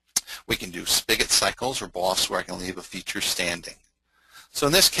 We can do spigot cycles or boss where I can leave a feature standing. So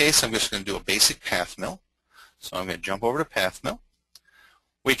in this case, I'm just going to do a basic path mill. So I'm going to jump over to path mill.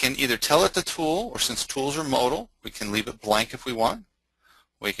 We can either tell it the tool, or since tools are modal, we can leave it blank if we want.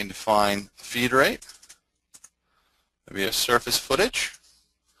 We can define a feed rate, maybe a surface footage,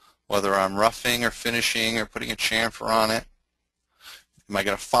 whether I'm roughing or finishing or putting a chamfer on it. Am I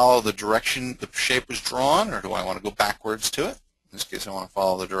going to follow the direction the shape was drawn, or do I want to go backwards to it? In this case, I want to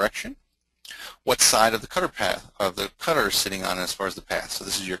follow the direction. What side of the cutter path of the cutter is sitting on as far as the path? So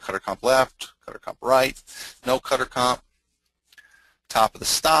this is your cutter comp left, cutter comp right, no cutter comp. Top of the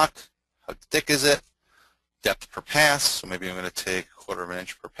stock, how thick is it? Depth per pass, so maybe I'm going to take 1/4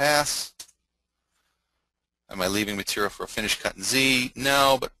 inch per pass. Am I leaving material for a finish cut in Z?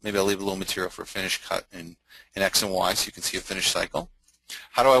 No, but maybe I'll leave a little material for a finish cut in X and Y so you can see a finish cycle.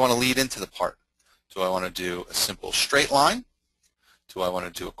 How do I want to lead into the part? Do I want to do a simple straight line? Do I want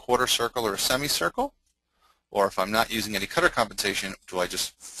to do a quarter circle or a semicircle? Or if I'm not using any cutter compensation, do I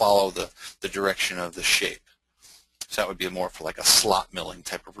just follow the direction of the shape? So that would be more for like a slot milling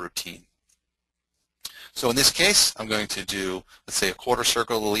type of routine. So in this case, I'm going to do, let's say, a quarter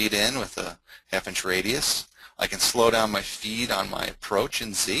circle to lead in with a 1/2 inch radius. I can slow down my feed on my approach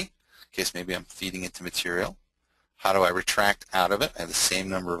in Z, in case maybe I'm feeding into material. How do I retract out of it? I have the same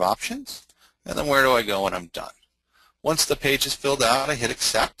number of options. And then where do I go when I'm done? Once the page is filled out, I hit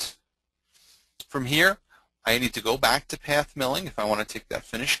accept. From here, I need to go back to path milling if I want to take that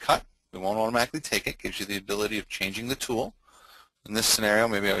finished cut. We won't automatically take it. It gives you the ability of changing the tool. In this scenario,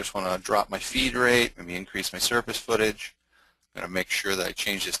 maybe I just want to drop my feed rate, maybe increase my surface footage. I'm going to make sure that I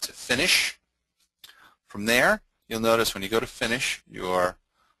change this to finish. From there, you'll notice when you go to finish, let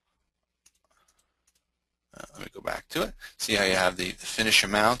me go back to it. See how you have the finish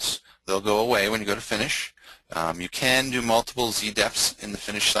amounts? They'll go away when you go to finish. You can do multiple Z depths in the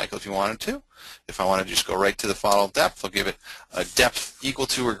finish cycle if you wanted to. If I want to just go right to the final depth, I'll give it a depth equal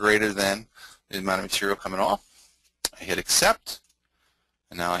to or greater than the amount of material coming off. I hit accept.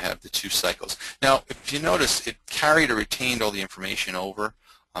 And now I have the 2 cycles. Now, if you notice, it carried or retained all the information over.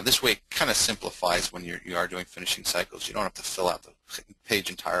 This way, it kind of simplifies when you are doing finishing cycles. You don't have to fill out the page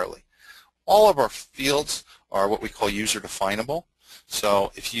entirely. All of our fields are what we call user definable.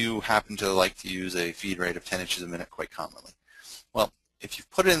 So if you happen to like to use a feed rate of 10 inches a minute quite commonly, well, if you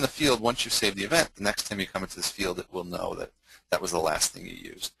put it in the field once you've saved the event, the next time you come into this field, it will know that that was the last thing you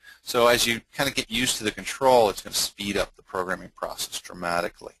used. So as you kind of get used to the control, it's going to speed up the programming process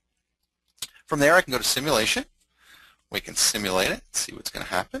dramatically. From there, I can go to simulation. We can simulate it, see what's going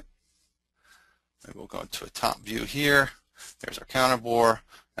to happen. Maybe we'll go into a top view here. There's our counter bore.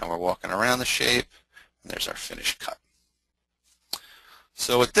 Now we're walking around the shape, and there's our finished cut.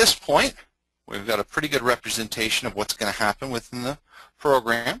 So at this point, we've got a pretty good representation of what's going to happen within the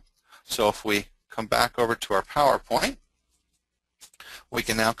program. So if we come back over to our PowerPoint, we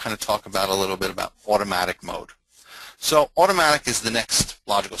can now kind of talk about a little bit about automatic mode. So automatic is the next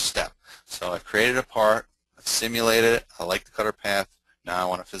logical step. So I've created a part, I've simulated it, I like the cutter path, now I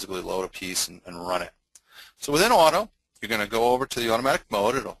want to physically load a piece and run it. So within auto, you're going to go over to the automatic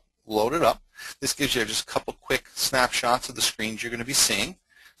mode, it'll load it up. This gives you just a couple quick snapshots of the screens you're going to be seeing.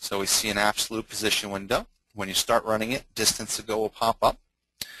 So we see an absolute position window. When you start running it, distance to go will pop up.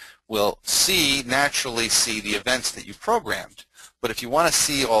 We'll naturally see the events that you programmed. But if you want to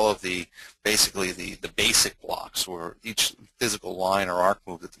see all of basically the basic blocks or each physical line or arc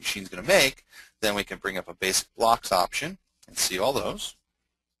move that the machine's going to make, then we can bring up a basic blocks option and see all those.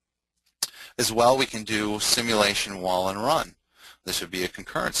 As well, we can do simulation while in run. This would be a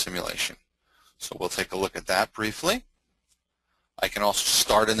concurrent simulation. So we'll take a look at that briefly. I can also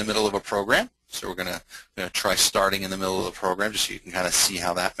start in the middle of a program. So we're going to try starting in the middle of the program just so you can kind of see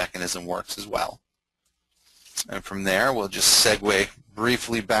how that mechanism works as well. And from there, we'll just segue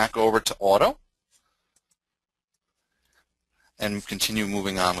briefly back over to auto. and continue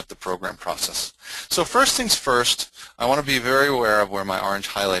moving on with the program process. So first things first, I want to be very aware of where my orange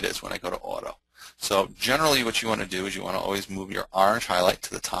highlight is when I go to auto. So generally what you want to do is you want to always move your orange highlight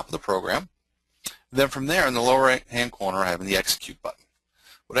to the top of the program. Then from there, in the lower right hand corner, I have the execute button.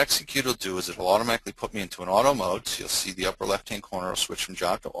 What execute will do is it will automatically put me into an auto mode, so you'll see the upper left hand corner will switch from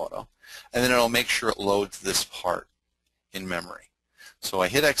job to auto, and then it will make sure it loads this part in memory. So I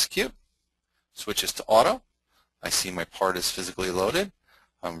hit execute, switches to auto. I see my part is physically loaded.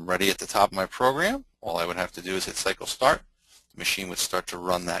 I'm ready at the top of my program. All I would have to do is hit cycle start. The machine would start to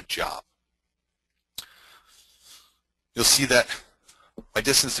run that job. You'll see that my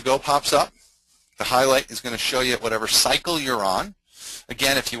distance to go pops up. The highlight is going to show you whatever cycle you're on.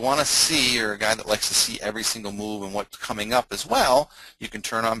 Again, if you want to see, you're a guy that likes to see every single move and what's coming up as well, you can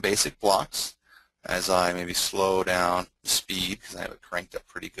turn on basic blocks as I maybe slow down the speed, because I have it cranked up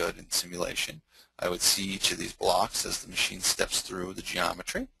pretty good in simulation. I would see each of these blocks as the machine steps through the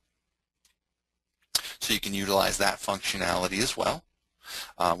geometry. So you can utilize that functionality as well.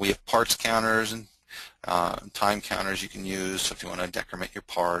 We have parts counters and time counters you can use, so if you want to decrement your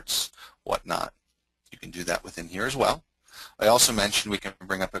parts, whatnot, you can do that within here as well. I also mentioned we can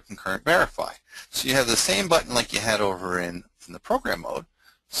bring up a concurrent verify. So you have the same button like you had over in the program mode,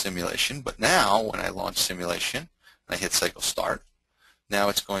 simulation, but now when I launch simulation, and I hit cycle start, now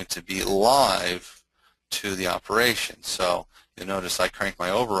it's going to be live to the operation. So you'll notice I crank my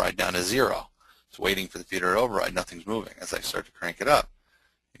override down to 0. It's waiting for the feeder to override, nothing's moving. As I start to crank it up,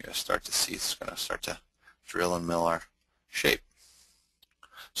 you're going to start to see it's going to start to drill and mill our shape.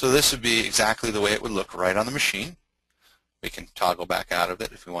 So this would be exactly the way it would look right on the machine. We can toggle back out of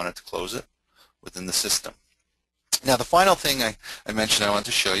it if we wanted to close it within the system. Now the final thing I mentioned I wanted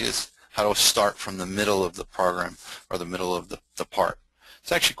to show you is how to start from the middle of the program or the middle of the part.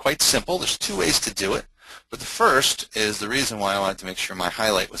 It's actually quite simple. There's two ways to do it, but the first is the reason why I wanted to make sure my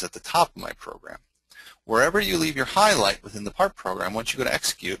highlight was at the top of my program. Wherever you leave your highlight within the part program, once you go to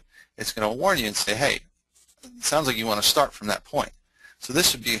execute, it's going to warn you and say, hey, it sounds like you want to start from that point. So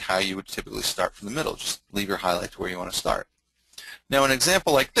this would be how you would typically start from the middle. Just leave your highlight to where you want to start. Now an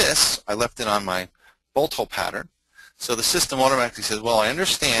example like this, I left it on my bolt hole pattern. So the system automatically says, well, I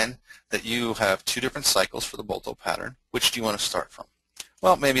understand that you have two different cycles for the bolt hole pattern. Which do you want to start from?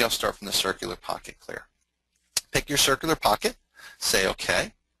 Well, maybe I'll start from the circular pocket clear. Pick your circular pocket, say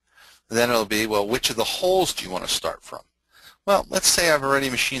OK. Then it'll be, well, which of the holes do you want to start from? Well, let's say I've already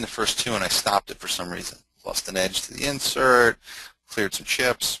machined the first two and I stopped it for some reason. Lost an edge to the insert, cleared some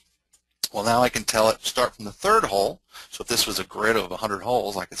chips. Well, now I can tell it start from the third hole. So if this was a grid of 100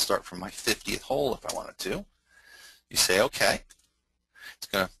 holes, I could start from my 50th hole if I wanted to. You say OK. It's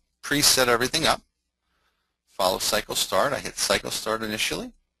going to preset everything up. Follow cycle start. I hit cycle start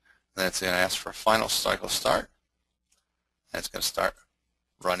initially. Then it's going to ask for a final cycle start. And it's going to start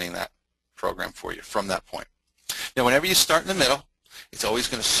running that program for you from that point. Now, whenever you start in the middle, it's always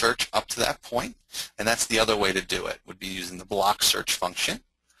going to search up to that point, and that's the other way to do it, would be using the block search function.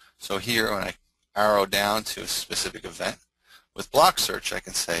 So here, when I arrow down to a specific event, with block search, I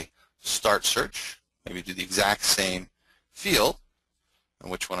can say start search, maybe do the exact same field,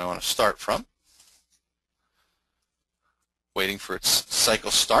 and which one I want to start from. Waiting for its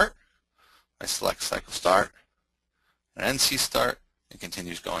cycle start, I select cycle start, and NC start, and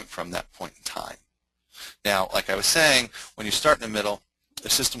continues going from that point in time. Now, like I was saying, when you start in the middle, the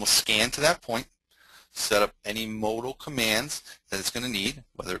system will scan to that point, set up any modal commands that it's going to need,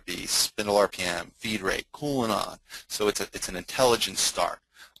 whether it be spindle RPM, feed rate, coolant on. So it's an intelligent start.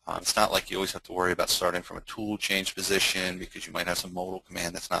 It's not like you always have to worry about starting from a tool change position because you might have some modal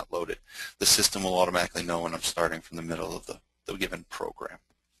command that's not loaded. The system will automatically know when I'm starting from the middle of the given program.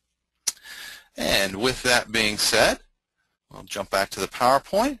 And with that being said, I'll jump back to the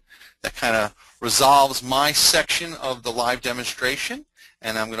PowerPoint. That kind of resolves my section of the live demonstration,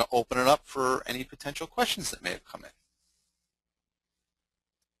 and I'm going to open it up for any potential questions that may have come in.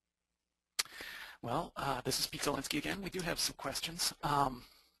 Well, this is Pete Zielinski again. We do have some questions.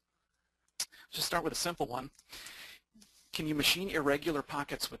 Just start with a simple one. Can you machine irregular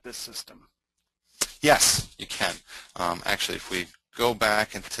pockets with this system? Yes, you can. Actually, if we go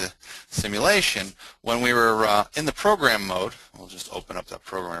back into simulation, when we were in the program mode, we'll just open up that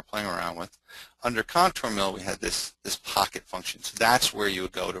program we're playing around with. Under contour mill, we had this pocket function. So that's where you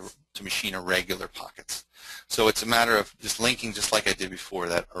would go to machine irregular pockets. So it's a matter of just linking, just like I did before,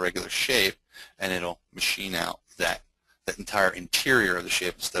 that irregular shape, and it'll machine out that entire interior of the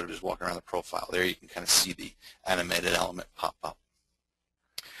shape instead of just walking around the profile. There you can kind of see the animated element pop up.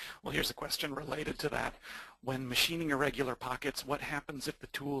 Well, here's a question related to that. when machining irregular pockets, what happens if the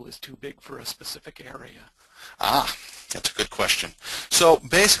tool is too big for a specific area? That's a good question. So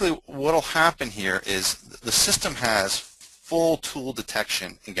basically what will happen here is the system has full tool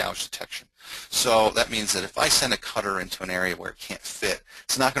detection and gouge detection. So that means that if I send a cutter into an area where it can't fit,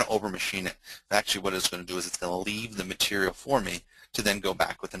 it's not going to over machine it. Actually what it's going to do is it's going to leave the material for me to then go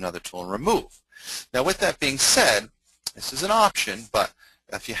back with another tool and remove. Now with that being said, this is an option, but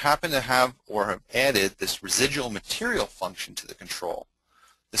if you happen to have or have added this residual material function to the control,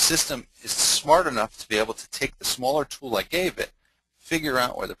 the system is smart enough to be able to take the smaller tool I gave it, figure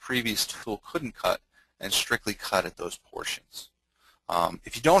out where the previous tool couldn't cut, and strictly cut at those portions.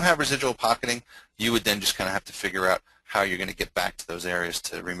 If you don't have residual pocketing, you would then just kind of have to figure out how you're going to get back to those areas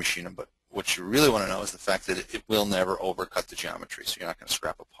to remachine them. But what you really want to know is the fact that it will never overcut the geometry, so you're not going to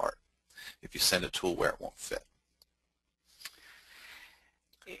scrap a part if you send a tool where it won't fit.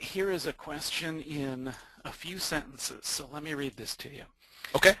 Here is a question in a few sentences, so let me read this to you.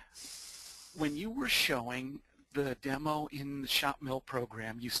 Okay. When you were showing the demo in the ShopMill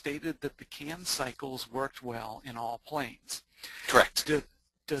program, you stated that the can cycles worked well in all planes. Correct.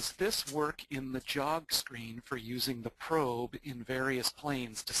 Does this work in the jog screen for using the probe in various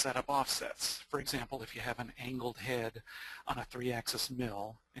planes to set up offsets? For example, if you have an angled head on a 3-axis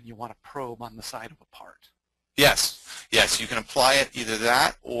mill and you want a probe on the side of a part. Yes, yes, you can apply it either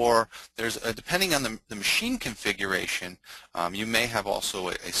that or there's depending on the machine configuration, you may have also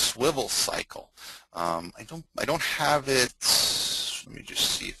a swivel cycle. I don't have it. Let me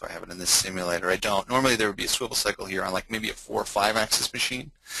just see if I have it in this simulator. I don't. Normally there would be a swivel cycle here on like maybe a 4 or 5-axis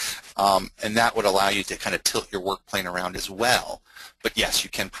machine, and that would allow you to kind of tilt your work plane around as well. But yes, you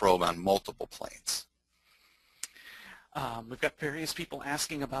can probe on multiple planes. We've got various people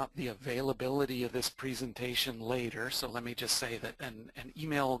asking about the availability of this presentation later, so let me just say that an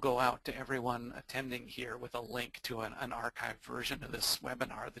email will go out to everyone attending here with a link to an archived version of this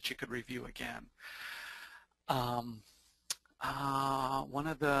webinar that you could review again. One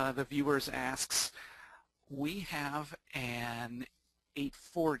of the viewers asks, we have an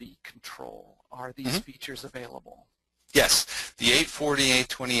 840 control. Are these features available? Yes, the 840,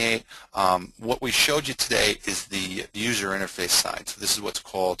 828, what we showed you today is the user interface side. So this is what's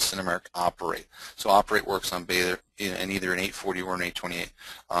called SINUMERIK Operate. So Operate works on either an 840 or an 828.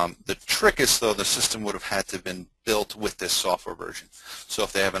 The trick is, though, the system would have had to have been built with this software version. So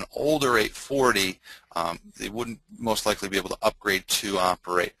if they have an older 840, they wouldn't most likely be able to upgrade to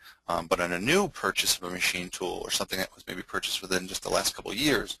Operate. But on a new purchase of a machine tool or something that was maybe purchased within just the last couple of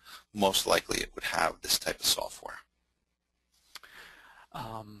years, most likely it would have this type of software.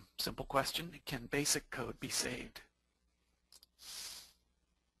 Simple question, can basic code be saved?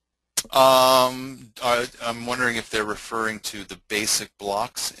 I'm wondering if they're referring to the basic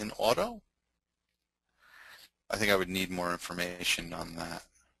blocks in auto. I think I would need more information on that.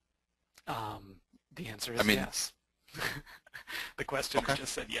 The answer is yes. The question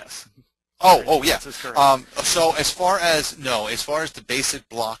just said yes. Oh, yeah. So as far as the basic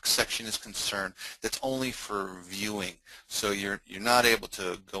block section is concerned, that's only for viewing. So you're not able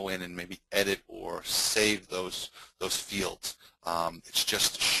to go in and maybe edit or save those fields. It's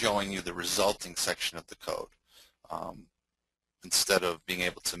just showing you the resulting section of the code instead of being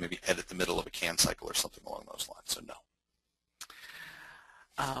able to maybe edit the middle of a can cycle or something along those lines. So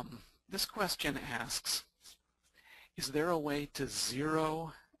no. This question asks, is there a way to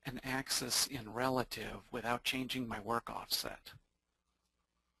zero an axis in relative without changing my work offset?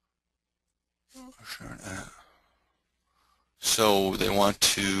 So they want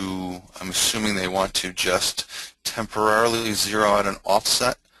to, I'm assuming they want to just temporarily zero out an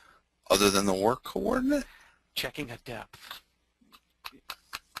offset other than the work coordinate? Checking a depth.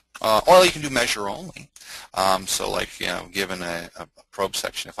 Or you can do measure only. So like, given a probe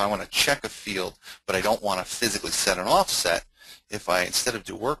section, if I want to check a field but I don't want to physically set an offset, if I, instead of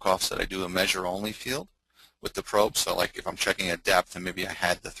do work offset, I do a measure only field with the probe. So like if I'm checking a depth and maybe I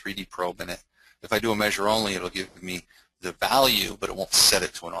had the 3D probe in it, if I do a measure only, it'll give me the value, but it won't set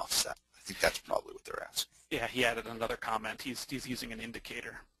it to an offset. I think that's probably what they're asking. Yeah, he added another comment. He's using an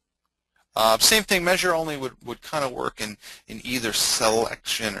indicator. Same thing, measure only would kind of work in either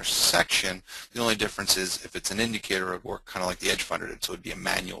selection or section. The only difference is if it's an indicator, it would work kind of like the edge finder did, so it would be a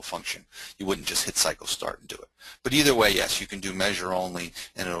manual function. You wouldn't just hit cycle start and do it. But either way, yes, you can do measure only,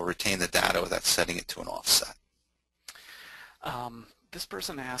 and it'll retain the data without setting it to an offset. This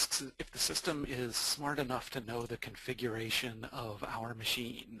person asks if the system is smart enough to know the configuration of our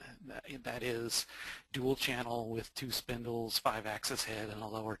machine. That is dual channel with 2 spindles, 5-axis head, and a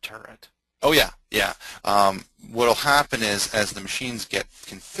lower turret. Oh yeah, yeah. What'll happen is as the machines get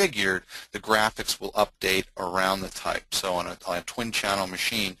configured, the graphics will update around the type. So on a twin channel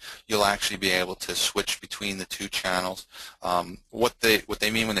machine, you'll actually be able to switch between the two channels. What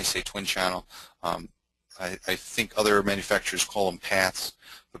they mean when they say twin channel, I think other manufacturers call them paths,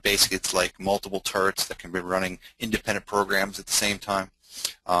 but basically it's like multiple turrets that can be running independent programs at the same time.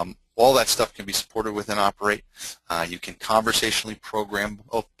 All that stuff can be supported within Operate. You can conversationally program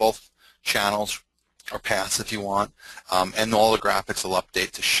both channels or paths if you want, and all the graphics will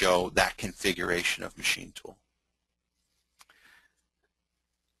update to show that configuration of machine tool.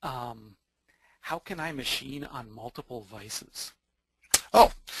 How can I machine on multiple vices?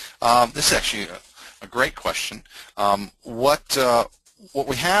 Oh, this is actually a great question. What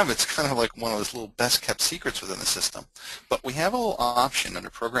we have, it's kind of like one of those little best kept secrets within the system, but we have a little option under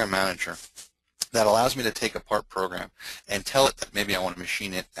Program Manager that allows me to take a part program and tell it that maybe I want to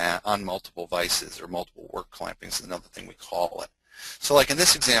machine it on multiple vices or multiple work clampings is another thing we call it. So like in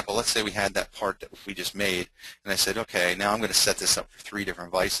this example, let's say we had that part that we just made, and I said, okay, now I'm going to set this up for 3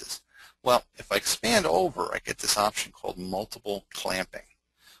 different vices. Well, if I expand over, I get this option called multiple clamping.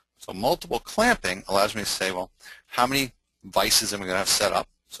 So multiple clamping allows me to say, well, how many vices am I going to have set up?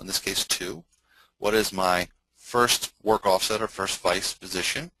 So in this case, 2. What is my first work offset or first vice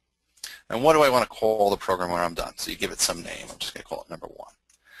position? And what do I want to call the program when I'm done? So you give it some name. I'm just going to call it number 1.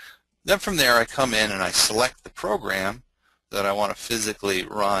 Then from there, I come in and I select the program that I want to physically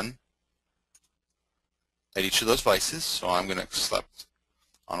run at each of those vices. So I'm going to select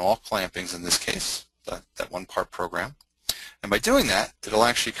on all clampings in this case, that one part program. And by doing that, it'll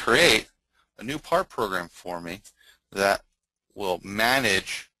actually create a new part program for me that will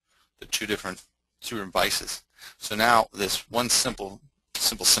manage the two different vices. So now this one simple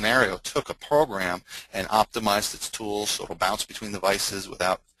scenario took a program and optimized its tools so it'll bounce between the vices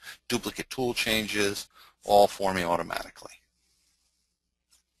without duplicate tool changes, all for me automatically.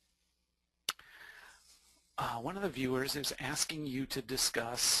 One of the viewers is asking you to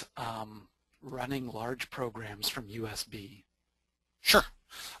discuss running large programs from USB. Sure.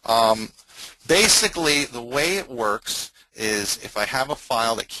 Basically, the way it works is if I have a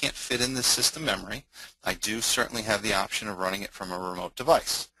file that can't fit in the system memory, I do certainly have the option of running it from a remote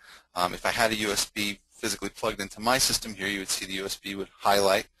device. If I had a USB physically plugged into my system here, you would see the USB would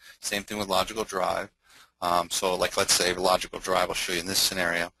highlight. Same thing with logical drive. So like let's say the logical drive, I'll show you in this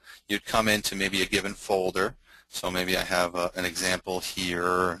scenario. You'd come into maybe a given folder. So maybe I have an example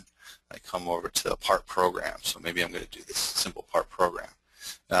here. I come over to a part program. So maybe I'm going to do this simple part program.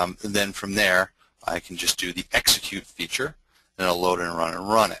 And then from there, I can just do the execute feature, and it'll load and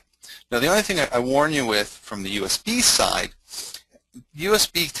run it. Now, the only thing I warn you with from the USB side,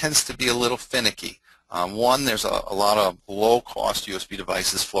 USB tends to be a little finicky. One, there's a lot of low-cost USB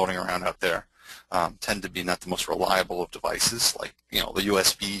devices floating around out there. Tend to be not the most reliable of devices, like the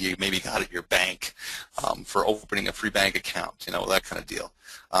USB you maybe got at your bank for opening a free bank account, that kind of deal.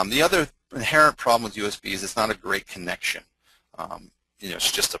 The other inherent problem with USB is it's not a great connection.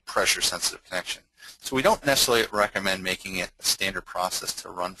 It's just a pressure-sensitive connection. So we don't necessarily recommend making it a standard process to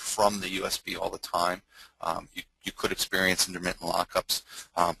run from the USB all the time. You could experience intermittent lockups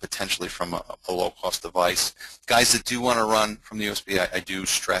potentially from a low-cost device. Guys that do want to run from the USB, I do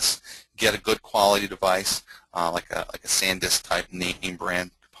stress, get a good quality device like a SanDisk type name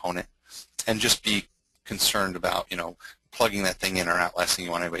brand component, and just be concerned about plugging that thing in or out. Last thing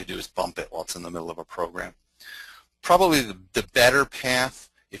you want anybody to do is bump it while it's in the middle of a program. Probably the better path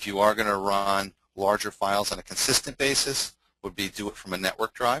if you are going to run larger files on a consistent basis would be do it from a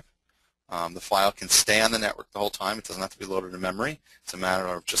network drive. The file can stay on the network the whole time. It doesn't have to be loaded in memory. It's a matter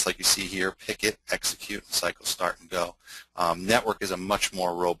of, just like you see here, pick it, execute, and cycle start and go. Network is a much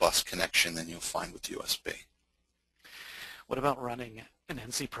more robust connection than you'll find with USB. What about running an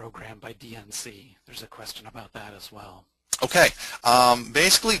NC program by DNC? There's a question about that as well. Okay.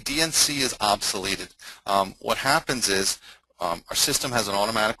 Basically, DNC is obsoleted. What happens is our system has an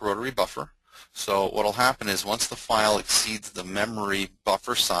automatic rotary buffer. So what will happen is once the file exceeds the memory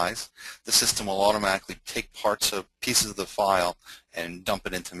buffer size, the system will automatically take pieces of the file and dump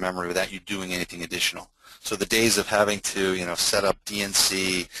it into memory without you doing anything additional. So the days of having to set up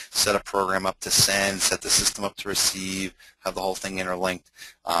DNC, set a program up to send, set the system up to receive, have the whole thing interlinked,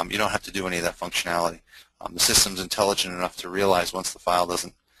 you don't have to do any of that functionality. The system's intelligent enough to realize once the file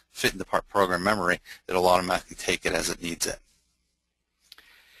doesn't fit into part program memory, it'll automatically take it as it needs it.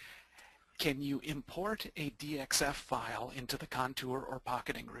 Can you import a DXF file into the contour or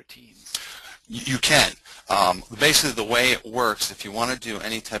pocketing routines? You can. Basically, the way it works, if you want to do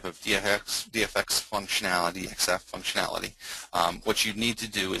any type of DFX functionality, DXF functionality, what you need to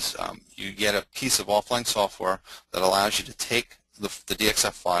do is you get a piece of offline software that allows you to take the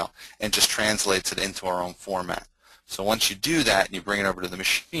DXF file and just translates it into our own format. So once you do that and you bring it over to the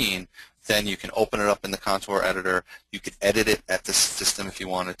machine, then you can open it up in the contour editor. You could edit it at the system if you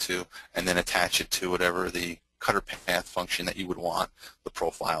wanted to, and then attach it to whatever the cutter path function that you would want, the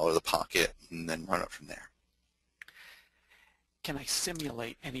profile or the pocket, and then run it from there. Can I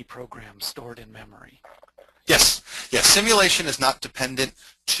simulate any program stored in memory? Yes. Yes. Simulation is not dependent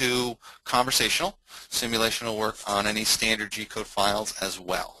to conversational. Simulation will work on any standard G-code files as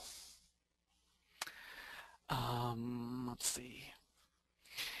well. Let's see.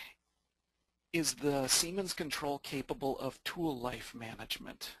 Is the Siemens control capable of tool life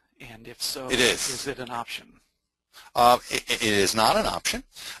management? And if so, It is. Is it an option? It is not an option.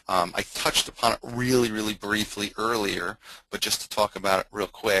 I touched upon it really briefly earlier, but just to talk about it real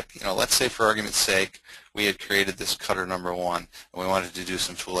quick, let's say for argument's sake we had created this cutter number 1 and we wanted to do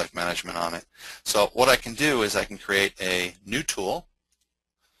some tool life management on it. So what I can do is I can create a new tool,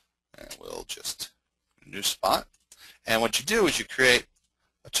 and we'll just new spot, and what you do is you create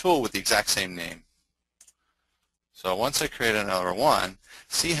a tool with the exact same name. So once I create another one,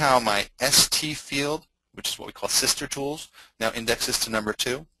 see how my ST field, which is what we call sister tools, now indexes to number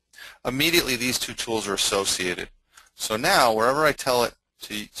 2. Immediately these two tools are associated. So now wherever I tell it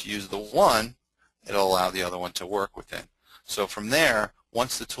to use the one, it'll allow the other one to work within. So from there,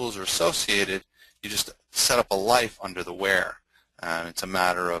 once the tools are associated, you just set up a life under the where. It's a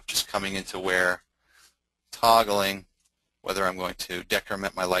matter of just coming into where, toggling whether I'm going to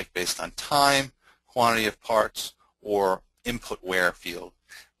decrement my life based on time, quantity of parts, or input where field.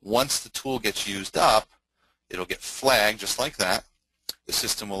 Once the tool gets used up, it'll get flagged just like that. The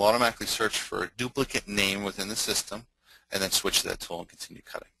system will automatically search for a duplicate name within the system and then switch to that tool and continue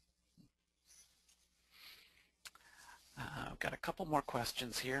cutting. I've got a couple more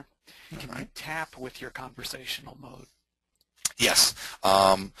questions here. Can you tap with your conversational mode? Yes.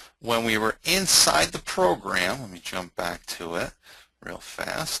 When we were inside the program, let me jump back to it real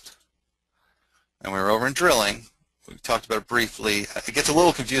fast, and we were over in drilling, we talked about it briefly. It gets a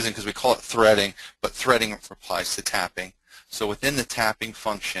little confusing because we call it threading, but threading applies to tapping. So within the tapping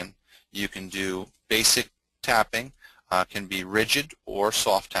function, you can do basic tapping, can be rigid or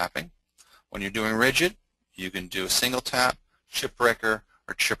soft tapping. When you're doing rigid, you can do a single tap, chip breaker,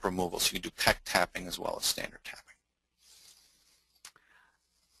 or chip removal. So you can do peck tapping as well as standard tapping.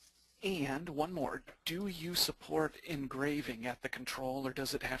 And one more, do you support engraving at the control, or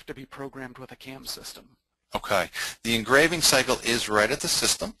does it have to be programmed with a CAM system? Okay, the engraving cycle is right at the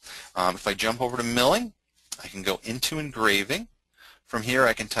system. If I jump over to milling, I can go into engraving. From here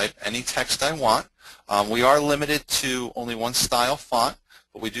I can type any text I want. We are limited to only one style font,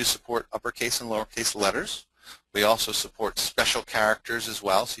 but we do support uppercase and lowercase letters. We also support special characters as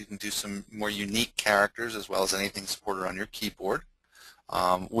well, so you can do some more unique characters as well as anything supported on your keyboard.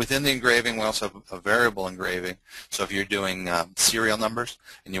 Within the engraving, we also have a variable engraving. So if you're doing serial numbers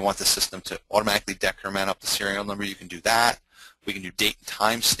and you want the system to automatically decrement up the serial number, you can do that. We can do date and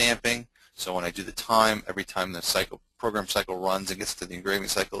time stamping. So when I do the time, every time the program cycle runs and gets to the engraving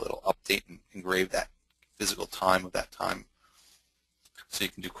cycle, it'll update and engrave that physical time of that time. So you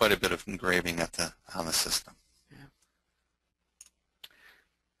can do quite a bit of engraving on the system.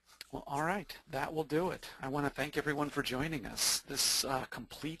 Well, all right, that will do it. I want to thank everyone for joining us. This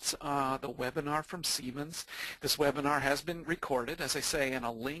completes the webinar from Siemens. This webinar has been recorded, as I say, and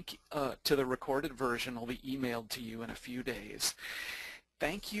a link to the recorded version will be emailed to you in a few days.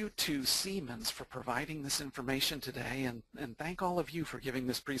 Thank you to Siemens for providing this information today, and thank all of you for giving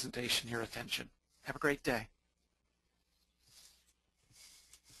this presentation your attention. Have a great day.